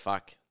 yeah,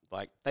 fuck.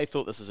 Like, they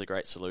thought this is a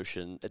great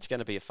solution. It's going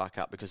to be a fuck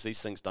up, because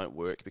these things don't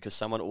work, because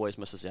someone always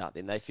misses out.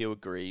 Then they feel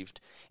aggrieved,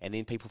 and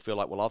then people feel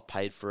like, well, I've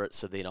paid for it,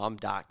 so then I'm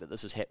dark that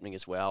this is happening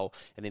as well.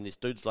 And then there's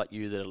dudes like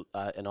you that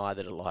are, and I,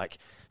 that are like,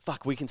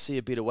 fuck, we can see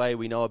a better way.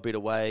 We know a better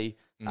way.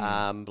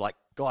 Like,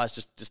 guys,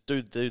 just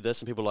do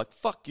this. And people are like,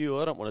 fuck you,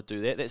 I don't want to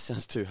do that. That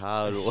sounds too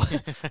hard. Or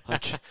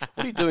like, what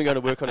are you doing going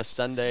to work on a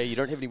Sunday? You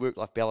don't have any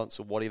work-life balance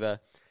or whatever.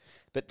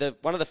 But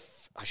one of the,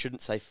 I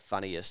shouldn't say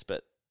funniest,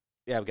 but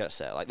yeah, I've got to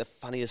say it. Like, the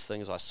funniest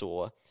things I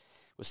saw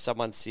was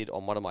someone said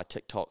on one of my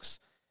TikToks,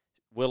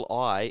 will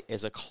I,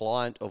 as a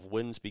client of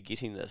Wins, be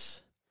getting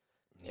this?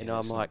 Yeah, and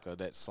I'm like, good.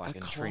 That's like a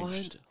entrenched.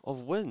 client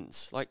of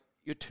Wins? Like,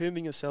 you're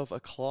terming yourself a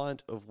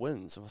client of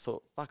Wins. And I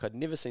thought, fuck, I'd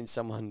never seen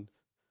someone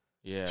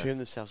term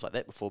themselves like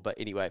that before. But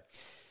anyway,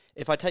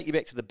 if I take you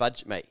back to the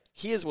budget, mate,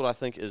 here's what I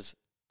think is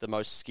the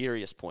most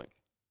scariest point.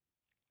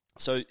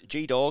 So,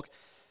 G-Dog,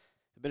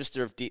 the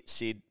Minister of Debt,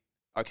 said,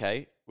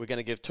 okay, we're going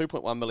to give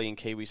 2.1 million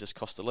Kiwis this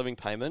cost of living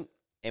payment,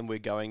 and we're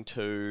going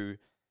to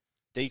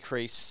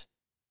decrease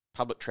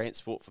public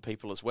transport for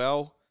people as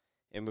well,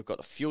 and we've got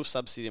a fuel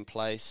subsidy in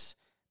place,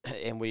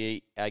 and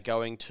we are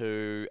going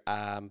to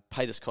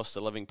pay this cost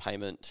of living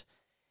payment.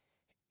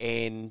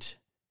 And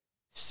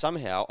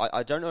somehow,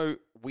 I don't know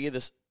where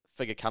this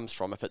figure comes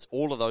from, if it's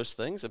all of those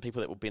things and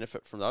people that will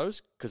benefit from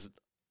those, because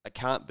it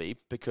can't be,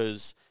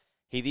 because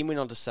he then went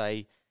on to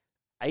say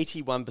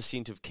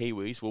 81% of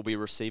Kiwis will be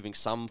receiving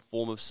some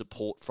form of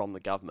support from the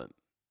government.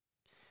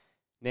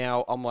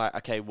 Now, I'm like,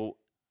 okay, well,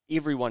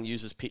 everyone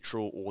uses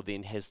petrol or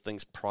then has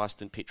things priced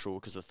in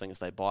petrol because of things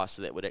they buy,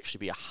 so that would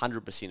actually be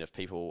 100% of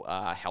people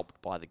are helped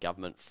by the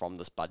government from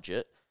this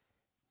budget.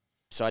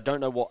 So I don't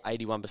know what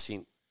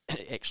 81%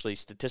 actually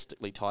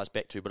statistically ties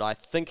back to, but I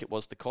think it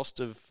was the cost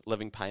of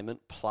living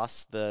payment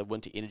plus the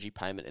winter energy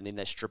payment, and then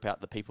they strip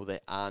out the people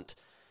that aren't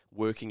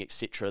working,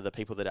 etc., the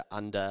people that are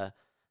under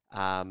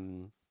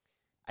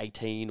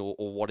 18 or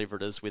whatever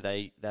it is, where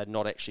they're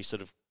not actually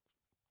sort of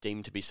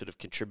deemed to be sort of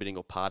contributing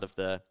or part of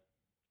the,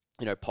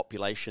 you know,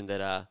 population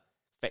that are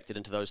factored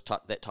into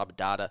that type of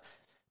data.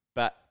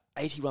 But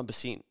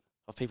 81%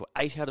 of people,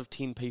 8 out of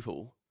 10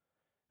 people,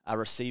 are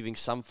receiving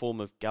some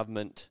form of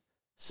government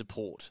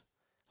support.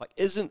 Like,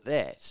 isn't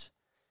that,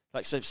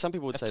 like, so some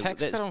people would say,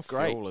 tax that's cut on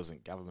great. fuel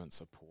isn't government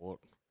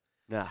support.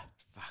 Nah.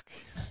 Fuck.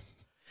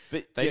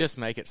 But They just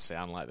make it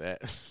sound like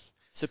that.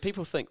 So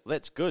people think,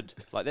 that's good.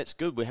 Like, that's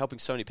good. We're helping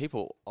so many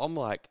people. I'm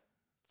like,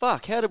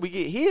 fuck, how did we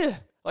get here?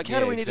 Like, how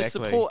do we need to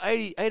support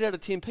 8 out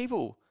of 10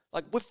 people?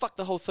 Like, we've fucked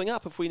the whole thing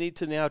up if we need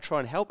to now try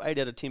and help 8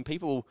 out of 10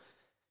 people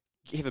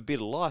have a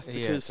better life,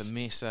 because it's a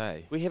mess,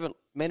 eh? we haven't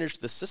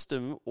managed the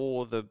system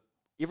or the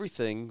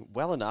everything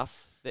well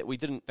enough that we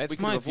didn't. That's we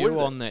could my have avoided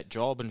view it. on that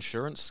job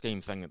insurance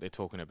scheme thing that they're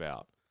talking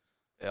about.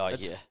 Oh,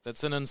 That's, yeah.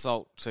 that's an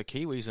insult to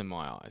Kiwis in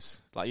my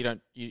eyes. Like,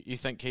 you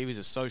think Kiwis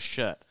are so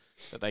shit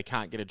that they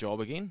can't get a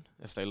job again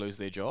if they lose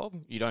their job.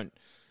 You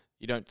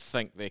don't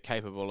think they're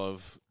capable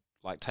of,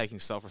 like, taking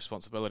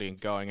self-responsibility and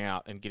going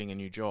out and getting a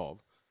new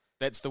job.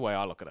 That's the way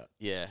I look at it.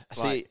 Yeah.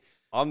 Like-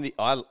 See,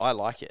 I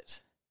like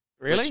it.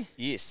 Really? Which,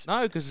 yes.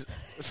 No, because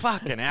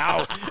fucking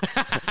hell.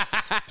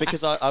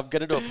 Because I'm going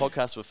to do a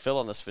podcast with Phil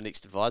on this for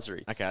Next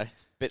Advisory. Okay.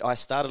 But I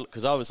started,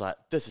 because I was like,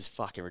 this is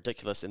fucking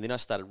ridiculous. And then I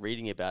started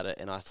reading about it,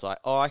 and I was like,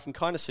 oh, I can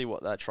kind of see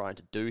what they're trying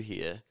to do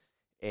here.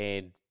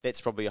 And that's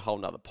probably a whole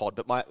nother pod.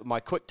 But my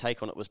quick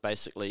take on it was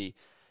basically,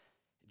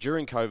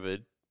 during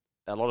COVID,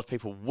 a lot of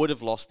people would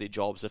have lost their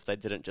jobs if they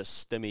didn't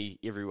just stimmy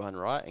everyone,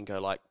 right? And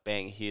go like,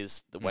 bang,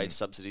 here's the wage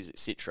subsidies,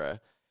 etc.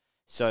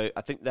 So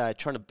I think they're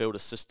trying to build a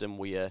system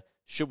where,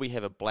 should we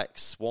have a black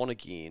swan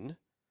again,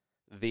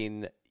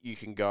 then you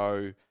can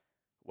go,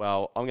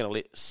 well, I'm going to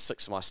let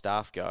 6 of my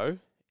staff go,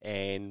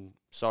 and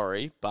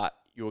sorry, but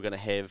you're going to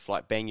have,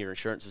 like, bang, your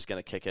insurance is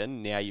going to kick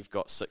in. Now you've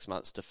got 6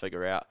 months to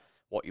figure out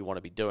what you want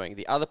to be doing.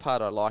 The other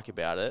part I like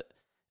about it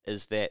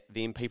is that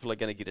then people are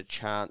going to get a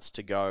chance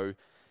to go,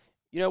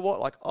 you know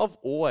what, like, I've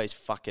always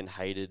fucking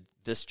hated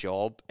this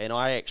job, and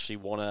I actually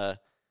want to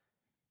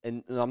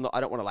and I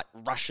don't want to like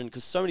rush in,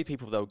 because so many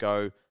people, they'll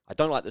go, I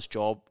don't like this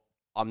job,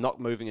 I'm not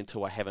moving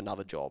until I have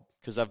another job,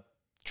 because they've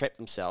trapped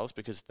themselves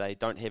because they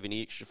don't have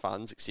any extra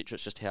funds, etc.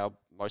 It's just how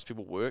most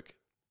people work,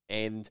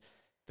 and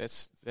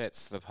That's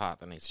the part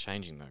that needs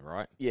changing, though,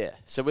 right? yeah.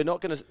 So we're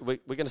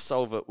gonna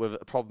solve it with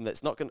a problem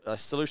that's not a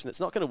solution that's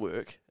not gonna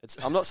work.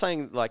 I'm not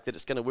saying like that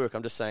it's gonna work.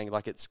 I'm just saying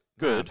like it's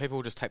good. People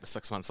will just take the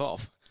 6 months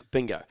off.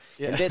 Bingo.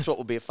 Yeah. And that's what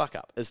will be a fuck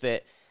up, is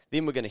that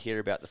then we're going to hear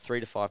about the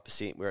 3 to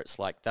 5% where it's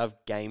like they've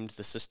gamed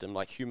the system.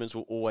 Like humans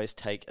will always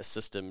take a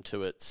system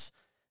to its...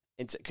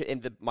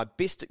 my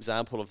best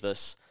example of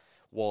this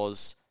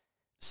was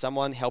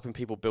someone helping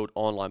people build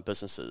online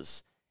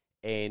businesses.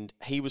 And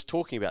he was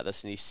talking about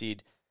this, and he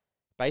said,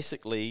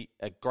 basically,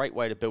 a great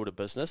way to build a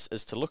business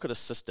is to look at a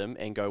system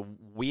and go,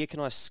 where can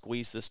I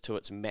squeeze this to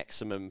its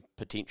maximum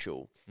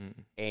potential?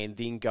 And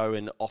then go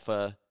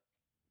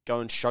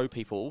and show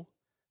people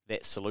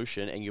that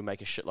solution, and you'll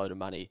make a shitload of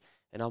money.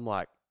 And I'm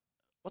like,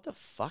 what the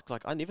fuck?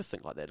 Like, I never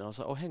think like that. And I was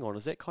like, oh, hang on,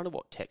 is that kind of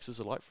what taxes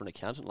are like for an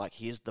accountant? Like,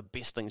 here's the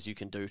best things you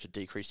can do to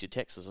decrease your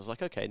taxes. I was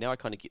like, okay, now I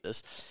kind of get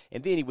this.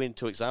 And then he went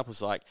to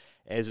examples like,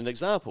 as an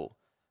example,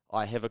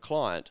 I have a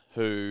client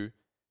who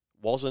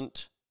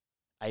wasn't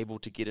able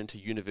to get into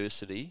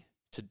university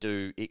to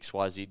do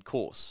XYZ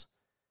course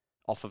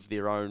off of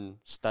their own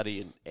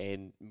study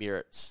and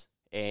merits.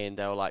 And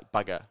they were like,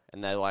 bugger.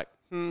 And they were like,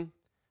 I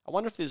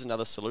wonder if there's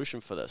another solution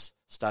for this.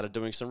 Started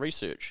doing some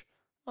research.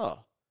 Oh,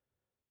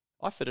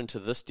 I fit into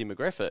this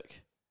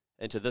demographic,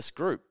 into this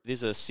group.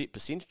 There's a set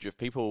percentage of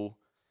people.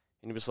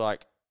 And he was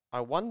like, I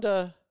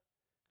wonder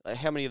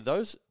how many of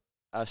those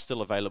are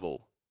still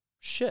available.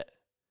 Shit.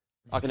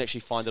 I can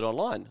actually find it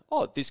online.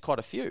 Oh, there's quite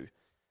a few.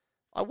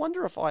 I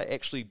wonder if I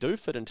actually do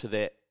fit into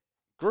that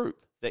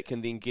group that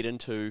can then get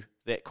into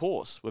that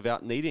course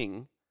without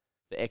needing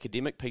the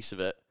academic piece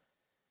of it.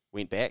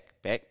 Went back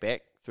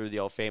through the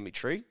old family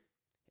tree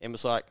and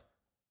was like,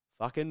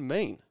 fucking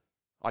mean.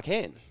 I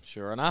can.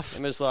 Sure enough.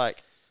 And was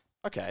like,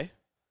 okay,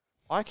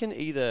 I can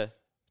either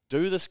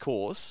do this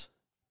course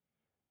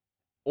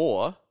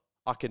or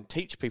I can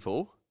teach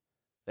people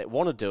that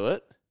want to do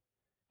it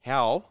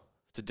how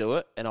to do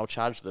it, and I'll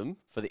charge them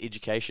for the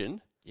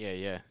education.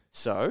 Yeah.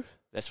 So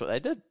that's what they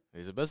did.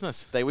 There's a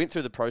business. They went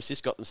through the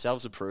process, got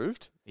themselves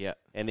approved, Yeah.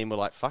 and then were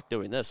like, fuck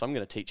doing this. I'm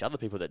going to teach other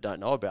people that don't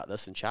know about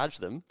this and charge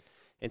them.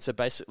 And so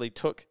basically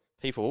took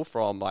people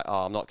from like,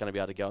 oh, I'm not going to be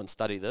able to go and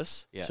study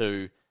this,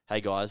 to, hey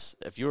guys,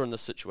 if you're in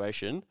this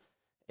situation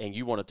and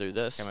you want to do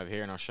this, Come over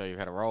here and I'll show you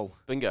how to roll.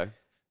 bingo.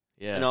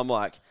 Yeah. And I'm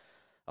like,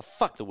 oh,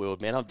 fuck the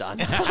world, man, I'm done.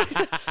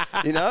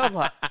 You know, I'm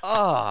like,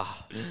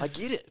 I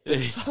get it. But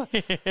it's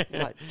like,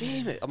 I'm like,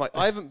 damn it. I'm like,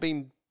 I haven't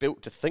been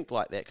built to think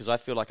like that because I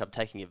feel like I'm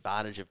taking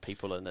advantage of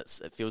people, and it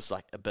feels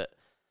like a bit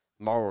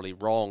morally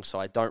wrong, so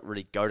I don't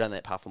really go down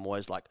that path. I'm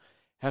always like,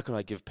 how can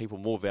I give people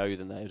more value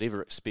than they would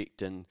ever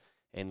expect, and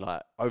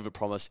like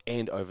overpromise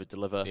and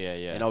overdeliver,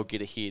 Yeah. and I'll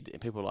get ahead. And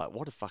people are like,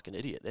 what a fucking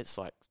idiot. That's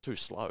like too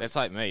slow. That's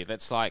like me.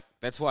 That's why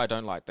I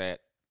don't like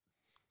that.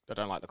 I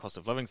don't like the cost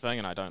of living thing,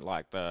 and I don't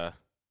like the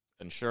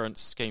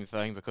insurance scheme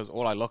thing, because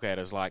all I look at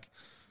is like,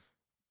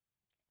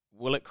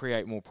 will it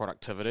create more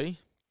productivity?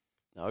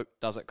 No.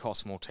 Does it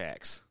cost more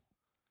tax?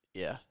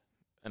 Yeah.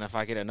 And if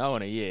I get a no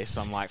and a yes,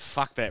 I'm like,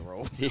 fuck that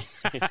rule.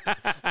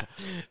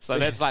 So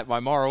that's like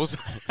my morals.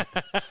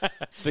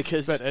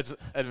 Because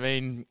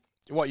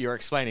What you're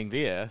explaining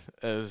there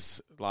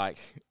is like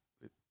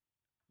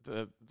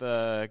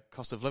the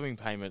cost of living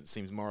payment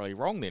seems morally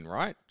wrong then,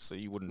 right? So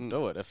you wouldn't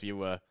do it if you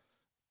were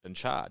in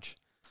charge.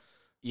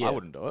 yeah. I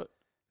wouldn't do it.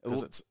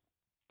 Because it's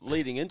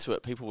leading into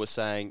it, people were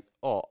saying,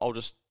 oh, I'll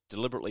just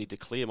deliberately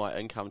declare my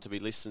income to be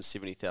less than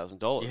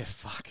 $70,000. yes,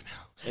 fucking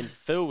hell. And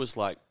Phil was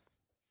like,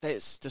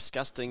 that's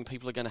disgusting.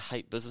 People are going to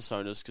hate business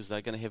owners because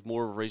they're going to have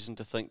more of a reason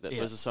to think that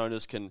business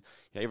owners can,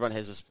 everyone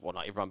has this, well,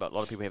 not everyone, but a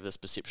lot of people have this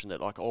perception that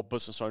like, oh,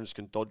 business owners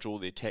can dodge all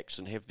their tax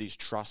and have these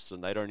trusts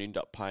and they don't end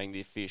up paying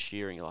their fair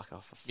share. And you're like, oh,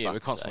 for fuck's Yeah, we're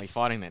constantly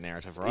fighting that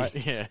narrative,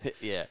 right? Yeah.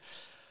 yeah.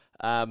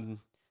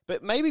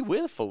 But maybe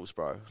we're the fools,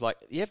 bro. Like,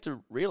 you have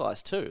to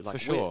realise too. Like, For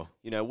sure.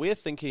 We're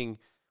thinking,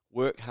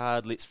 work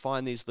hard, let's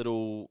find these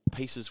little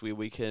pieces where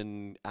we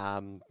can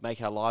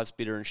make our lives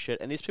better and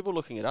shit. And there's people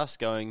looking at us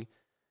going,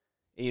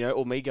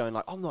 or me going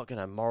like, I'm not going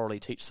to morally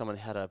teach someone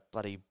how to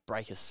bloody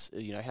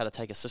how to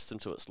take a system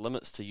to its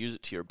limits to use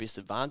it to your best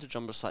advantage.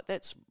 I'm just like,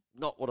 that's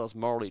not what I was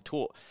morally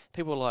taught.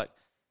 People are like,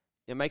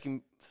 you're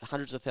making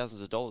hundreds of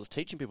thousands of dollars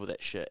teaching people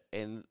that shit,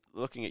 and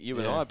looking at you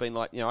and I've been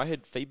like, I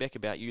heard feedback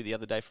about you the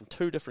other day from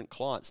 2 different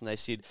clients, and they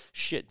said,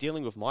 shit,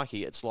 dealing with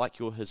Mikey, it's like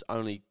you're his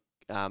only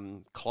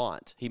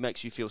client. He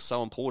makes you feel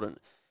so important.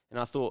 And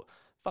I thought,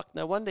 fuck,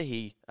 no wonder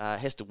he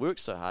has to work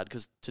so hard,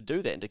 because to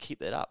do that and to keep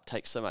that up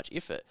takes so much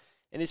effort.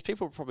 And there's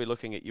people probably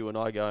looking at you and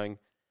I going,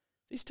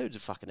 these dudes are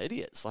fucking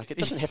idiots. Like, it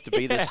doesn't have to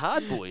be this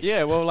hard, boys.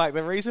 Yeah, well, like,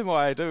 the reason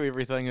why I do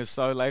everything is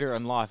so later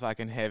in life I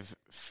can have,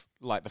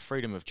 the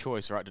freedom of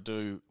choice, right, to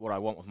do what I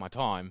want with my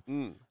time.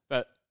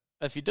 But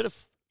if you did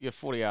your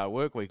 40-hour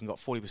work week and got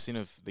 40%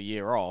 of the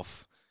year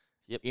off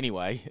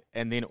anyway,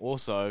 and then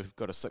also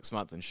got a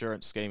 6-month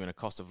insurance scheme and a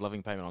cost of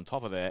living payment on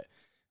top of that,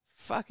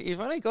 fuck, you've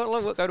only got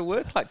to go to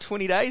work like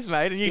 20 days,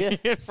 mate, and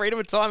your freedom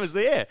of time is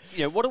there.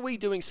 What are we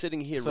doing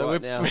sitting here So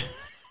right now?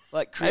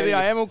 Like, Maybe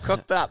I am all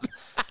cooked up.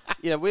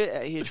 we're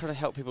out here trying to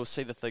help people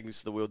see the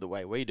things, the world the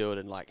way we do it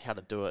and like how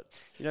to do it.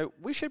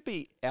 We should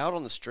be out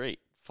on the street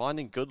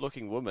finding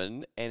good-looking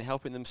women and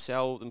helping them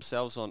sell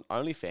themselves on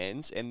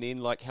OnlyFans and then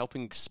like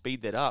helping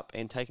speed that up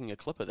and taking a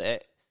clip of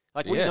that.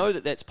 Like we know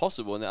that that's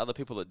possible and that other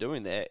people are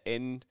doing that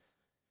and,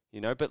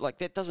 but like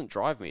that doesn't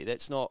drive me.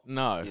 That's not,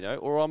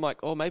 or I'm like,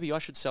 oh, maybe I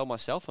should sell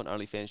myself on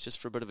OnlyFans just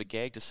for a bit of a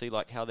gag to see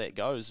like how that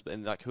goes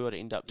and like who I'd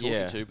end up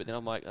talking to. But then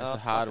I'm like, it's a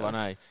hard one,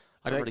 eh?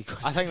 I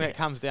think that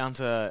comes down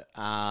to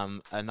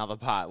another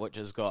part, which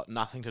has got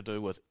nothing to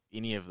do with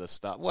any of this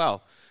stuff.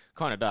 Well,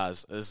 kind of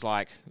does. Is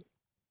like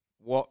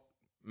what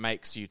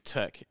makes you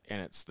tick,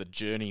 and it's the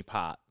journey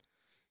part,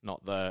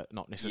 not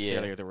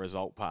necessarily the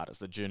result part. It's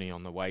the journey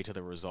on the way to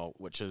the result,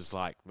 which is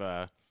like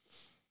the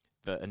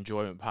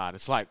enjoyment part.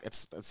 It's like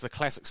it's the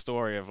classic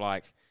story of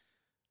like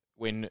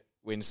when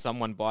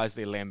someone buys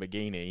their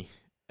Lamborghini,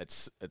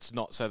 it's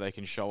not so they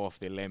can show off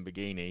their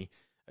Lamborghini.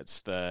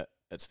 It's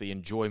the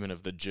enjoyment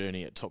of the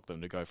journey it took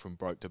them to go from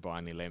broke to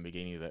buying their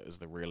Lamborghini that is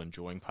the real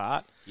enjoying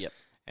part. Yep.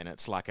 And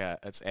it's like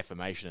it's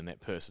affirmation in that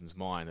person's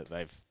mind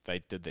that they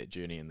did that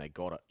journey and they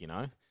got it,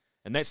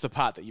 And that's the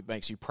part that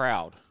makes you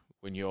proud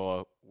when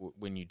you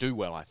do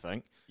well, I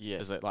think. Yeah.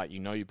 Is that like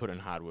you put in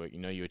hard work,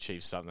 you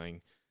achieved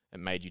something, it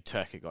made you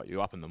tick, it got you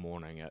up in the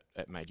morning,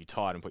 it made you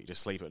tired and put you to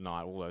sleep at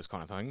night, all those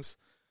kind of things.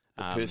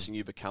 The person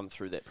you become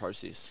through that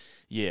process.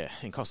 Yeah,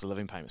 and cost of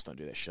living payments don't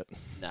do that shit.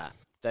 Nah.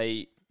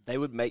 They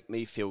would make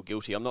me feel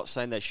guilty. I'm not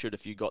saying they should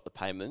if you got the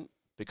payment,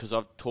 because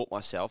I've taught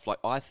myself, like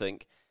I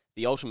think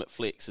the ultimate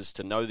flex is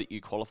to know that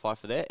you qualify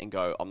for that and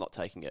go, I'm not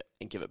taking it,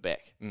 and give it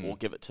back. Or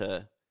give it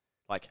to,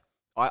 like,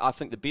 I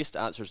think the best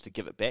answer is to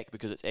give it back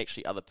because it's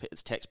actually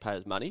it's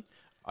taxpayers' money.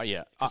 Oh,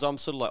 yeah. Because I'm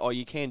sort of like,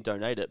 you can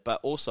donate it.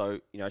 But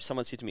also,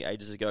 someone said to me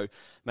ages ago,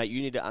 mate,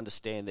 you need to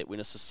understand that when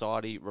a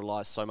society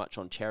relies so much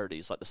on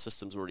charities, like the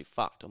system's already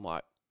fucked. I'm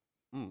like,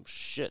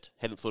 shit.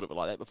 Hadn't thought of it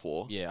like that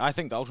before. Yeah, I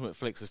think the ultimate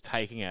flex is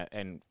taking it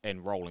and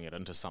rolling it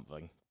into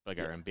something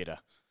bigger and better.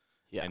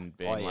 Yeah. And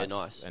being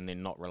nice. And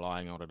then not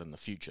relying on it in the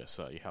future.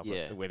 So you help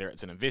it, whether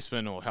it's an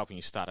investment or helping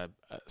you start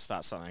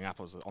something up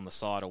on the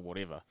side or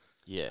whatever.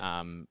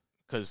 Yeah.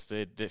 Because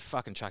they're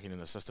fucking chucking in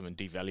the system and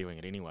devaluing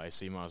it anyway,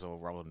 so you might as well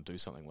roll it and do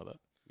something with it.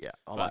 Yeah,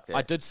 like that.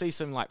 I did see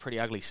some like pretty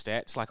ugly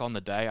stats. Like on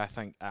the day, I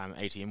think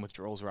ATM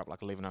withdrawals were up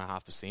like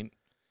 11.5%.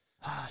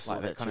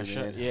 Like that kind of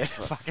shit. Yeah,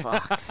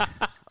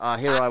 fuck.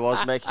 Here I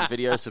was making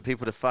videos for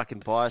people to fucking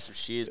buy some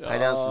shares, pay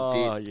down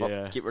some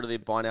debt, get rid of their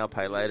buy now,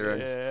 pay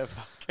later.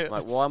 And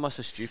like, why am I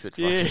so stupid?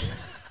 Yeah.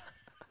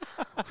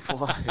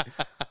 Why?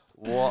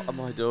 What am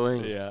I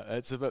doing? Yeah,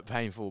 it's a bit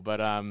painful, but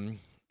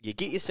you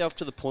get yourself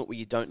to the point where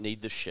you don't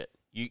need this shit.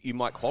 You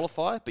might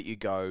qualify, but you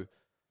go,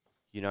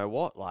 you know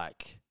what?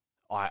 Like,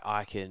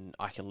 I can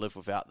live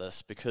without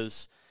this,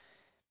 because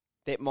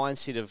that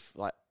mindset of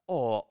like,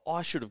 oh,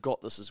 I should have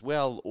got this as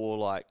well, or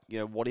like,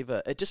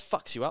 whatever, it just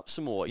fucks you up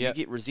some more. Yep.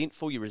 You get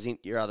resentful, you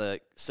resent your other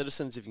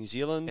citizens of New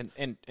Zealand.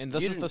 And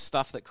this is the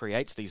stuff that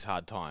creates these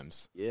hard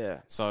times.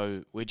 Yeah.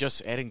 So we're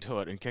just adding to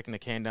it and kicking the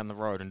can down the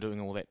road and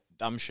doing all that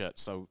dumb shit.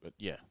 So,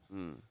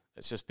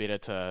 it's just better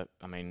to,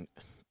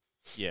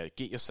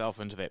 get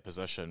yourself into that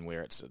position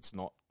where it's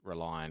not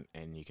reliant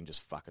and you can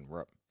just fucking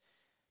rip.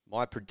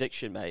 My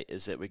prediction, mate,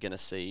 is that we're going to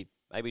see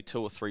maybe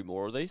 2 or 3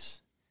 more of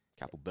these.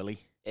 Couple Billy.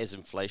 As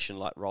inflation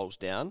like rolls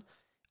down.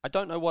 I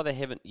don't know why they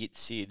haven't yet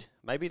said,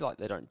 maybe like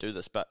they don't do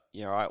this, but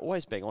I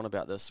always bang on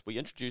about this. We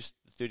introduced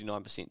the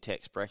 39%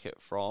 tax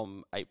bracket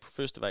from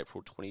 1st of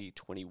April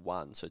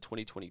 2021. So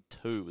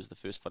 2022 was the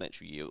first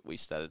financial year that we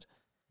started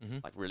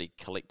like really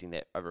collecting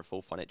that over a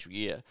full financial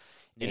year.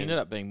 It ended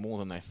up being more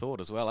than they thought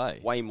as well, eh?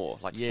 Way more,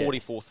 like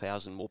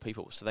 44,000 more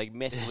people. So they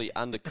massively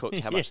undercooked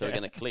how much they were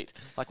going to collect.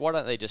 Like, why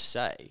don't they just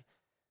say?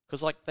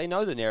 Because like they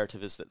know the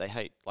narrative is that they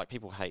hate, like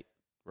people hate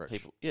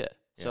people. Yeah.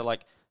 So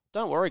like,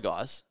 don't worry,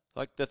 guys.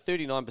 Like the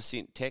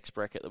 39% tax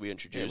bracket that we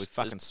introduced. Yeah, we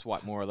fucking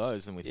swipe more of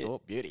those than we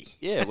thought. Beauty.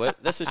 Yeah, well,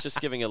 this is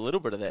just giving a little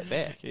bit of that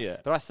back. Yeah.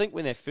 But I think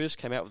when they first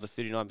came out with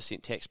the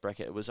 39% tax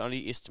bracket, it was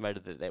only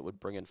estimated that would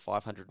bring in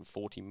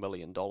 $540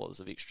 million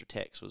of extra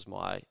tax was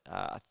my,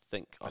 I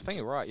think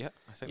you're right, yeah.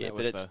 I think that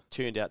was it's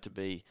turned out to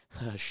be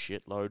a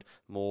shitload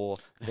more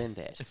than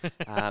that.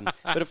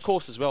 But of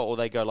course as well, or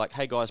they go like,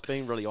 hey guys,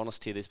 being really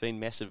honest here, there's been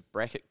massive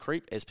bracket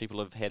creep as people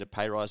have had a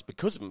pay rise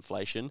because of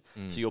inflation,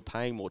 so you're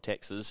paying more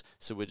taxes,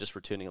 so we're just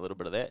returning a little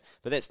bit of that.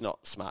 But that's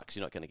not smart because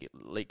you're not going to get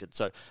leaked.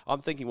 So I'm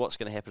thinking what's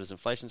going to happen is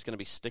inflation's going to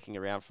be sticking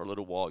around for a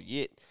little while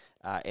yet,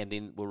 and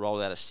then we'll roll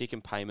out a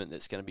second payment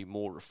that's going to be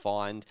more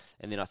refined,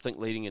 and then I think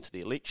leading into the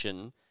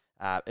election,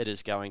 it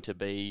is going to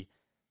be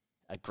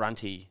a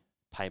grunty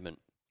payment.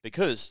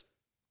 Because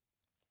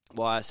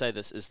why I say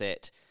this is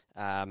that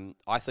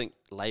I think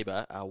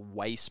Labour are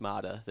way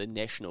smarter than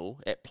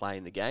National at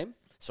playing the game.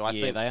 So I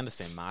think they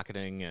understand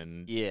marketing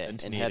and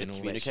internet and how to all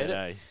communicate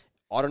that shit, it.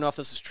 I don't know if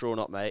this is true or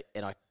not, mate,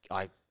 and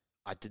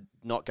I did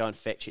not go and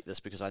fact check this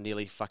because I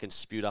nearly fucking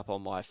spewed up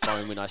on my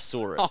phone when I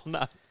saw it. Oh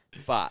no!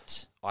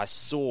 But I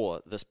saw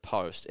this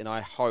post, and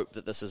I hope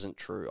that this isn't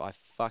true. I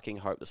fucking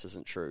hope this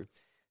isn't true.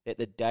 That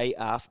the day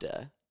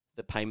after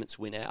the payments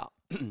went out,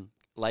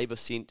 Labour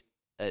sent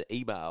an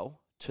email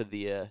to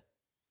their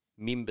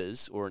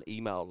members or an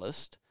email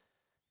list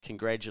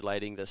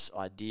congratulating this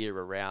idea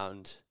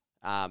around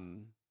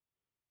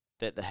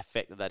that the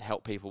fact that they'd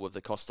help people with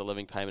the cost of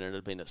living payment, and it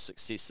had been a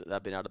success that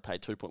they'd been able to pay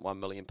 2.1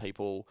 million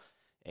people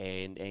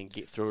and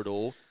get through it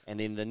all. And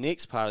then the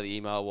next part of the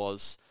email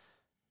was,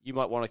 you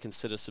might want to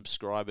consider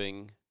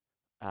subscribing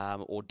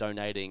or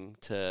donating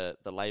to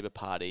the Labour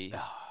Party.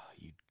 Oh,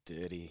 you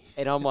dirty.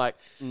 And I'm like,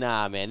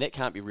 nah, man, that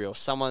can't be real.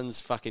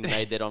 Someone's fucking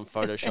made that on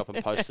Photoshop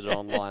and posted it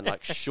online,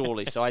 like,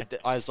 surely. So I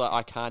was like,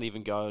 I can't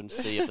even go and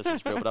see if this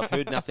is real, but I've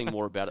heard nothing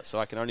more about it, so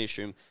I can only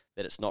assume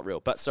that it's not real.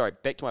 But sorry,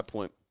 back to my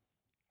point.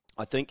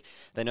 I think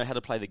they know how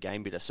to play the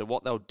game better. So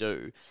what they'll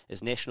do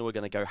is National are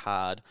going to go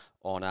hard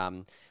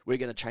on, we're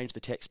going to change the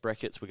tax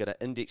brackets, we're going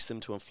to index them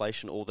to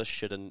inflation, all this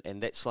shit,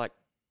 and that's like,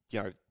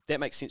 you know, that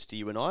makes sense to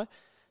you and I.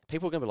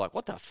 People are going to be like,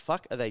 what the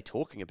fuck are they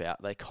talking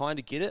about? They kind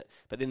of get it,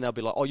 but then they'll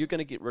be like, oh, you're going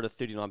to get rid of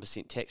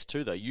 39% tax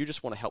too, though. You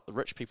just want to help the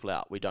rich people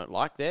out. We don't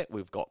like that.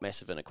 We've got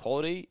massive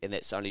inequality, and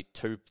that's only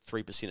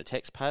 2-3% of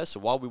taxpayers. So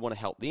while we want to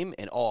help them,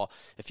 and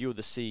if you were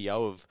the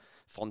CEO of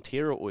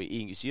Fonterra or Air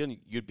New Zealand,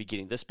 you'd be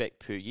getting this back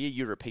per year.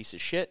 You're a piece of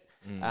shit.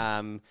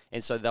 And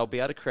so they'll be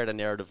able to create a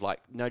narrative like,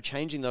 no,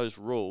 changing those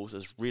rules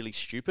is really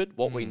stupid.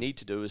 What we need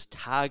to do is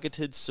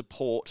targeted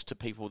support to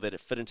people that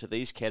fit into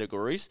these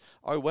categories.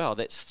 Oh, wow,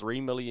 that's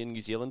 3 million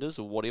New Zealanders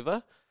or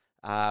whatever.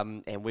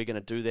 And we're going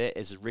to do that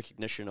as a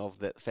recognition of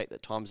the fact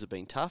that times have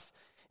been tough.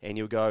 And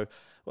you'll go,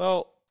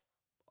 well,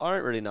 I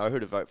don't really know who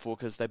to vote for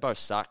because they both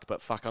suck,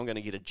 but fuck, I'm going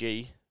to get a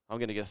G. I'm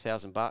going to get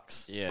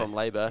 $1,000 from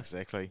Labour.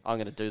 Exactly. I'm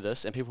going to do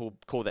this. And people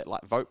call that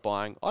like vote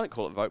buying. I don't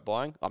call it vote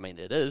buying. I mean,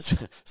 it is.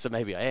 So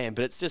maybe I am.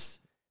 But it's just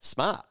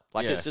smart.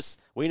 Like, it's just,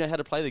 we know how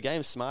to play the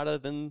game smarter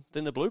than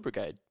the Blue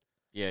Brigade.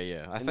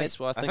 Yeah. That's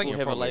why I think we'll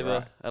have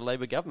a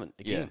Labour government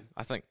again. Yeah,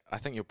 I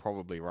think you're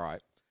probably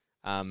right.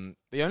 The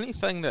only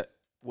thing that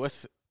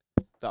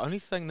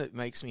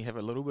makes me have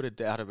a little bit of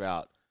doubt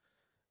about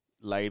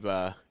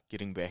Labour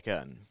getting back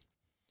in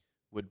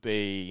would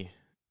be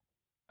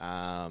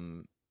their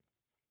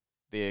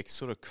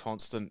sort of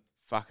constant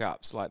fuck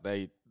ups. Like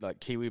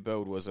Kiwi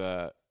Build was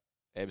a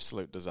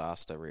absolute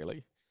disaster.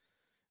 Really,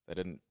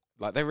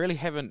 they really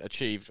haven't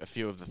achieved a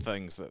few of the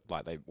things that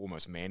like they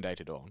almost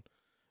mandated on.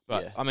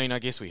 But I mean, I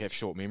guess we have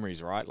short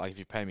memories, right? Like if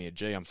you pay me a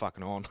G, I'm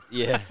fucking on.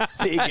 Yeah,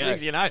 there you go.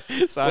 You know,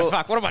 so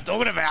fuck. What am I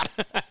talking about?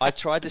 I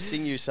tried to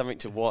send you something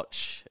to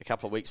watch a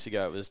couple of weeks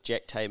ago. It was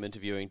Jack Tame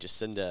interviewing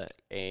Jacinda,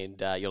 and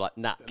you're like,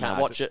 nah,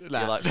 can't watch it. Nah.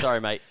 You're like, sorry,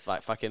 mate.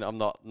 Like, fucking, I'm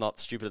not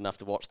stupid enough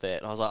to watch that.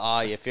 And I was like,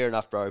 oh yeah, fair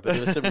enough, bro. But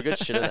there was some good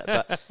shit in it.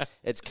 But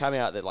it's come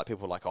out that like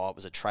people are like, oh, it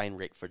was a train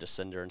wreck for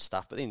Jacinda and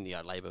stuff. But then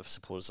Labour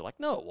supporters are like,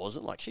 no, it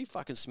wasn't. Like she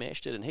fucking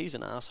smashed it, and he's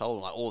an asshole,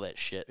 and like all that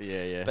shit.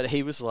 Yeah. But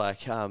he was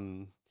like,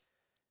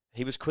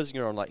 he was quizzing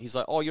her on like, he's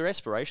like, oh, your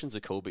aspirations are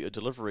cool, but your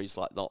delivery's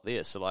like not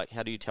there. So like,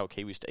 how do you tell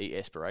Kiwis to eat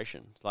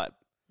aspiration? Like,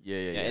 yeah.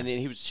 And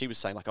then she was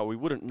saying like, oh, we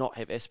wouldn't not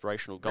have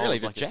aspirational goals. Really?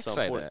 Like, Did Jack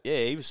say that?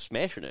 Yeah, he was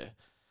smashing her.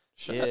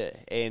 Shut yeah,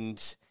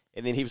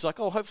 and then he was like,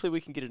 oh, hopefully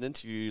we can get an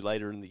interview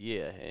later in the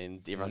year.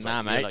 And everyone's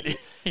nah, like, mate,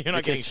 you're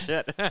not getting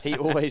shit. He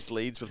always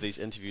leads with these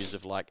interviews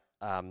of like,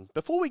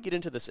 before we get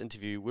into this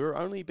interview, we're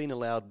only been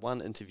allowed one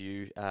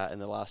interview in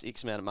the last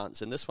X amount of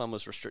months, and this one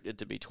was restricted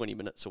to be 20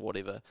 minutes or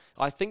whatever.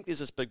 I think there's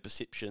this big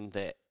perception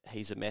that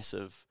he's a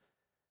massive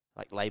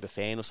like Labour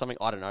fan or something.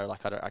 I don't know,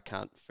 like I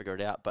can't figure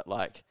it out, but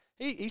like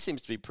he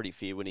seems to be pretty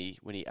fair when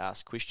he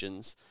asks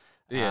questions.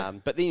 Yeah.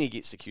 But then he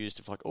gets accused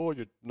of like, oh,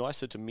 you're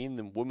nicer to men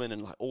than women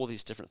and like all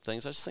these different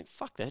things. I just think,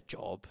 fuck that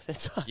job.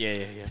 That's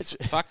yeah.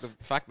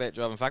 Fuck that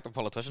job and fuck the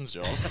politician's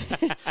job.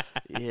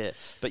 Yeah,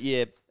 but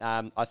yeah,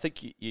 I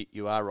think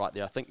you are right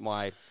there. I think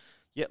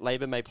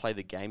Labour may play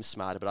the game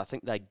smarter, but I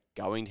think they're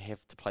going to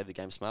have to play the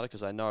game smarter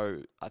because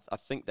I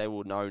think they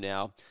will know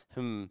now.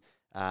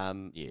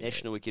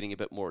 National are getting a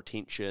bit more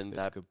attention.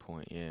 That's a good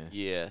point. Yeah.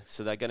 Yeah,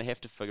 so they're going to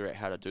have to figure out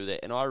how to do that,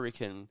 and I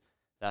reckon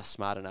they're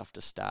smart enough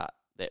to start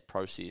that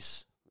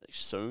process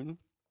soon.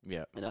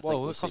 Yeah. And I think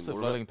the cost of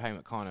living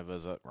payment kind of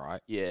is it,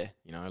 right? Yeah.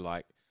 You know,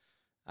 like,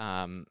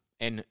 and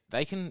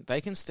they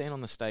can stand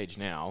on the stage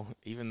now,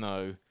 even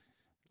though,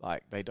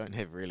 like, they don't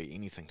have really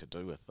anything to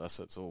do with this.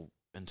 It's all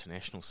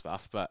international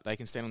stuff, but they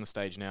can stand on the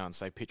stage now and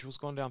say petrol's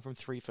gone down from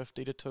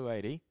 $3.50 to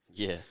 $2.80.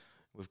 Yeah.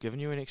 We've given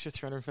you an extra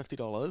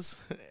 $350,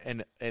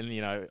 and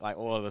you know, like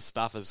all of this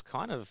stuff is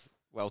kind of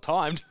well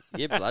timed.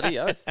 Yeah, bloody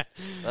oath.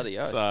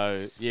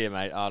 So yeah,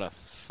 mate.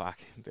 Fuck,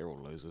 they're all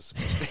losers.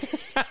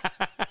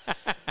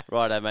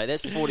 Righto, mate.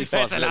 That's 45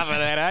 That's minutes. enough of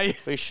that, eh?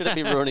 We shouldn't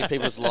be ruining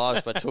people's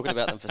lives by talking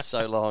about them for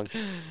so long.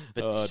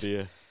 But, oh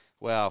dear.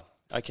 Wow.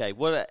 Okay.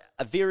 What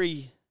a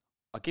very,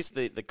 I guess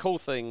the cool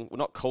thing, well,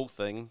 not cool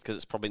thing because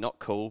it's probably not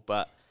cool,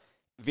 but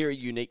very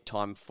unique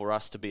time for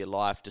us to be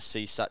alive to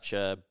see such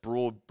a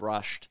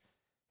broad-brushed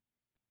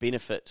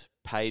benefit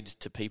paid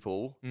to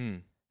people.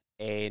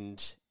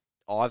 And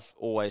I've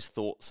always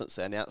thought since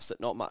they announced it,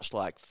 not much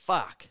like,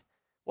 fuck,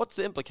 what's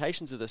the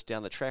implications of this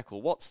down the track,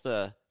 or what's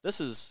the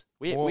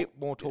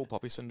more tall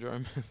poppy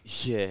syndrome.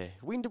 Yeah.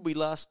 When did we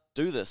last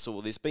do this?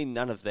 Or there's been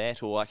none of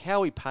that, or like how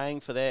are we paying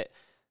for that?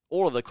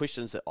 All of the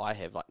questions that I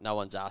have, like no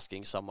one's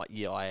asking, so I'm like,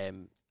 yeah, I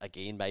am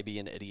again maybe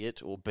an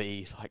idiot, or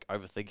B, like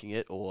overthinking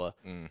it, or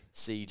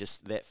C,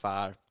 just that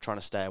far trying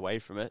to stay away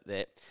from it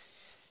that,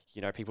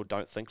 you know, people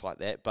don't think like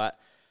that. But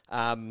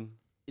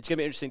it's going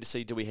to be interesting to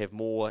see, do we have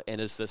more, and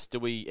do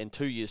we in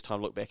 2 years'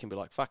 time look back and be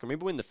like, fuck,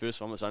 remember when the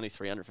first one was only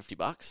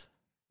 $350?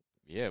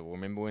 Yeah, well,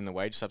 remember when the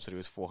wage subsidy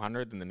was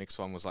 $400 and the next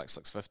one was like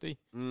 $650?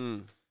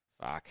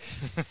 Fuck.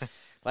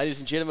 Ladies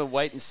and gentlemen,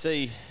 wait and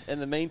see. In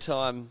the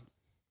meantime,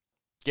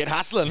 get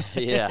hustling.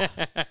 Yeah.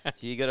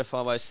 You got to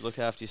find ways to look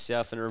after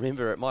yourself, and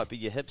remember, it might be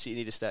your hips that you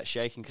need to start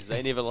shaking because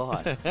they never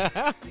lie.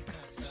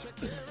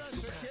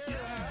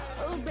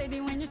 Oh, baby,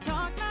 when you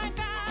talk like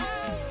that.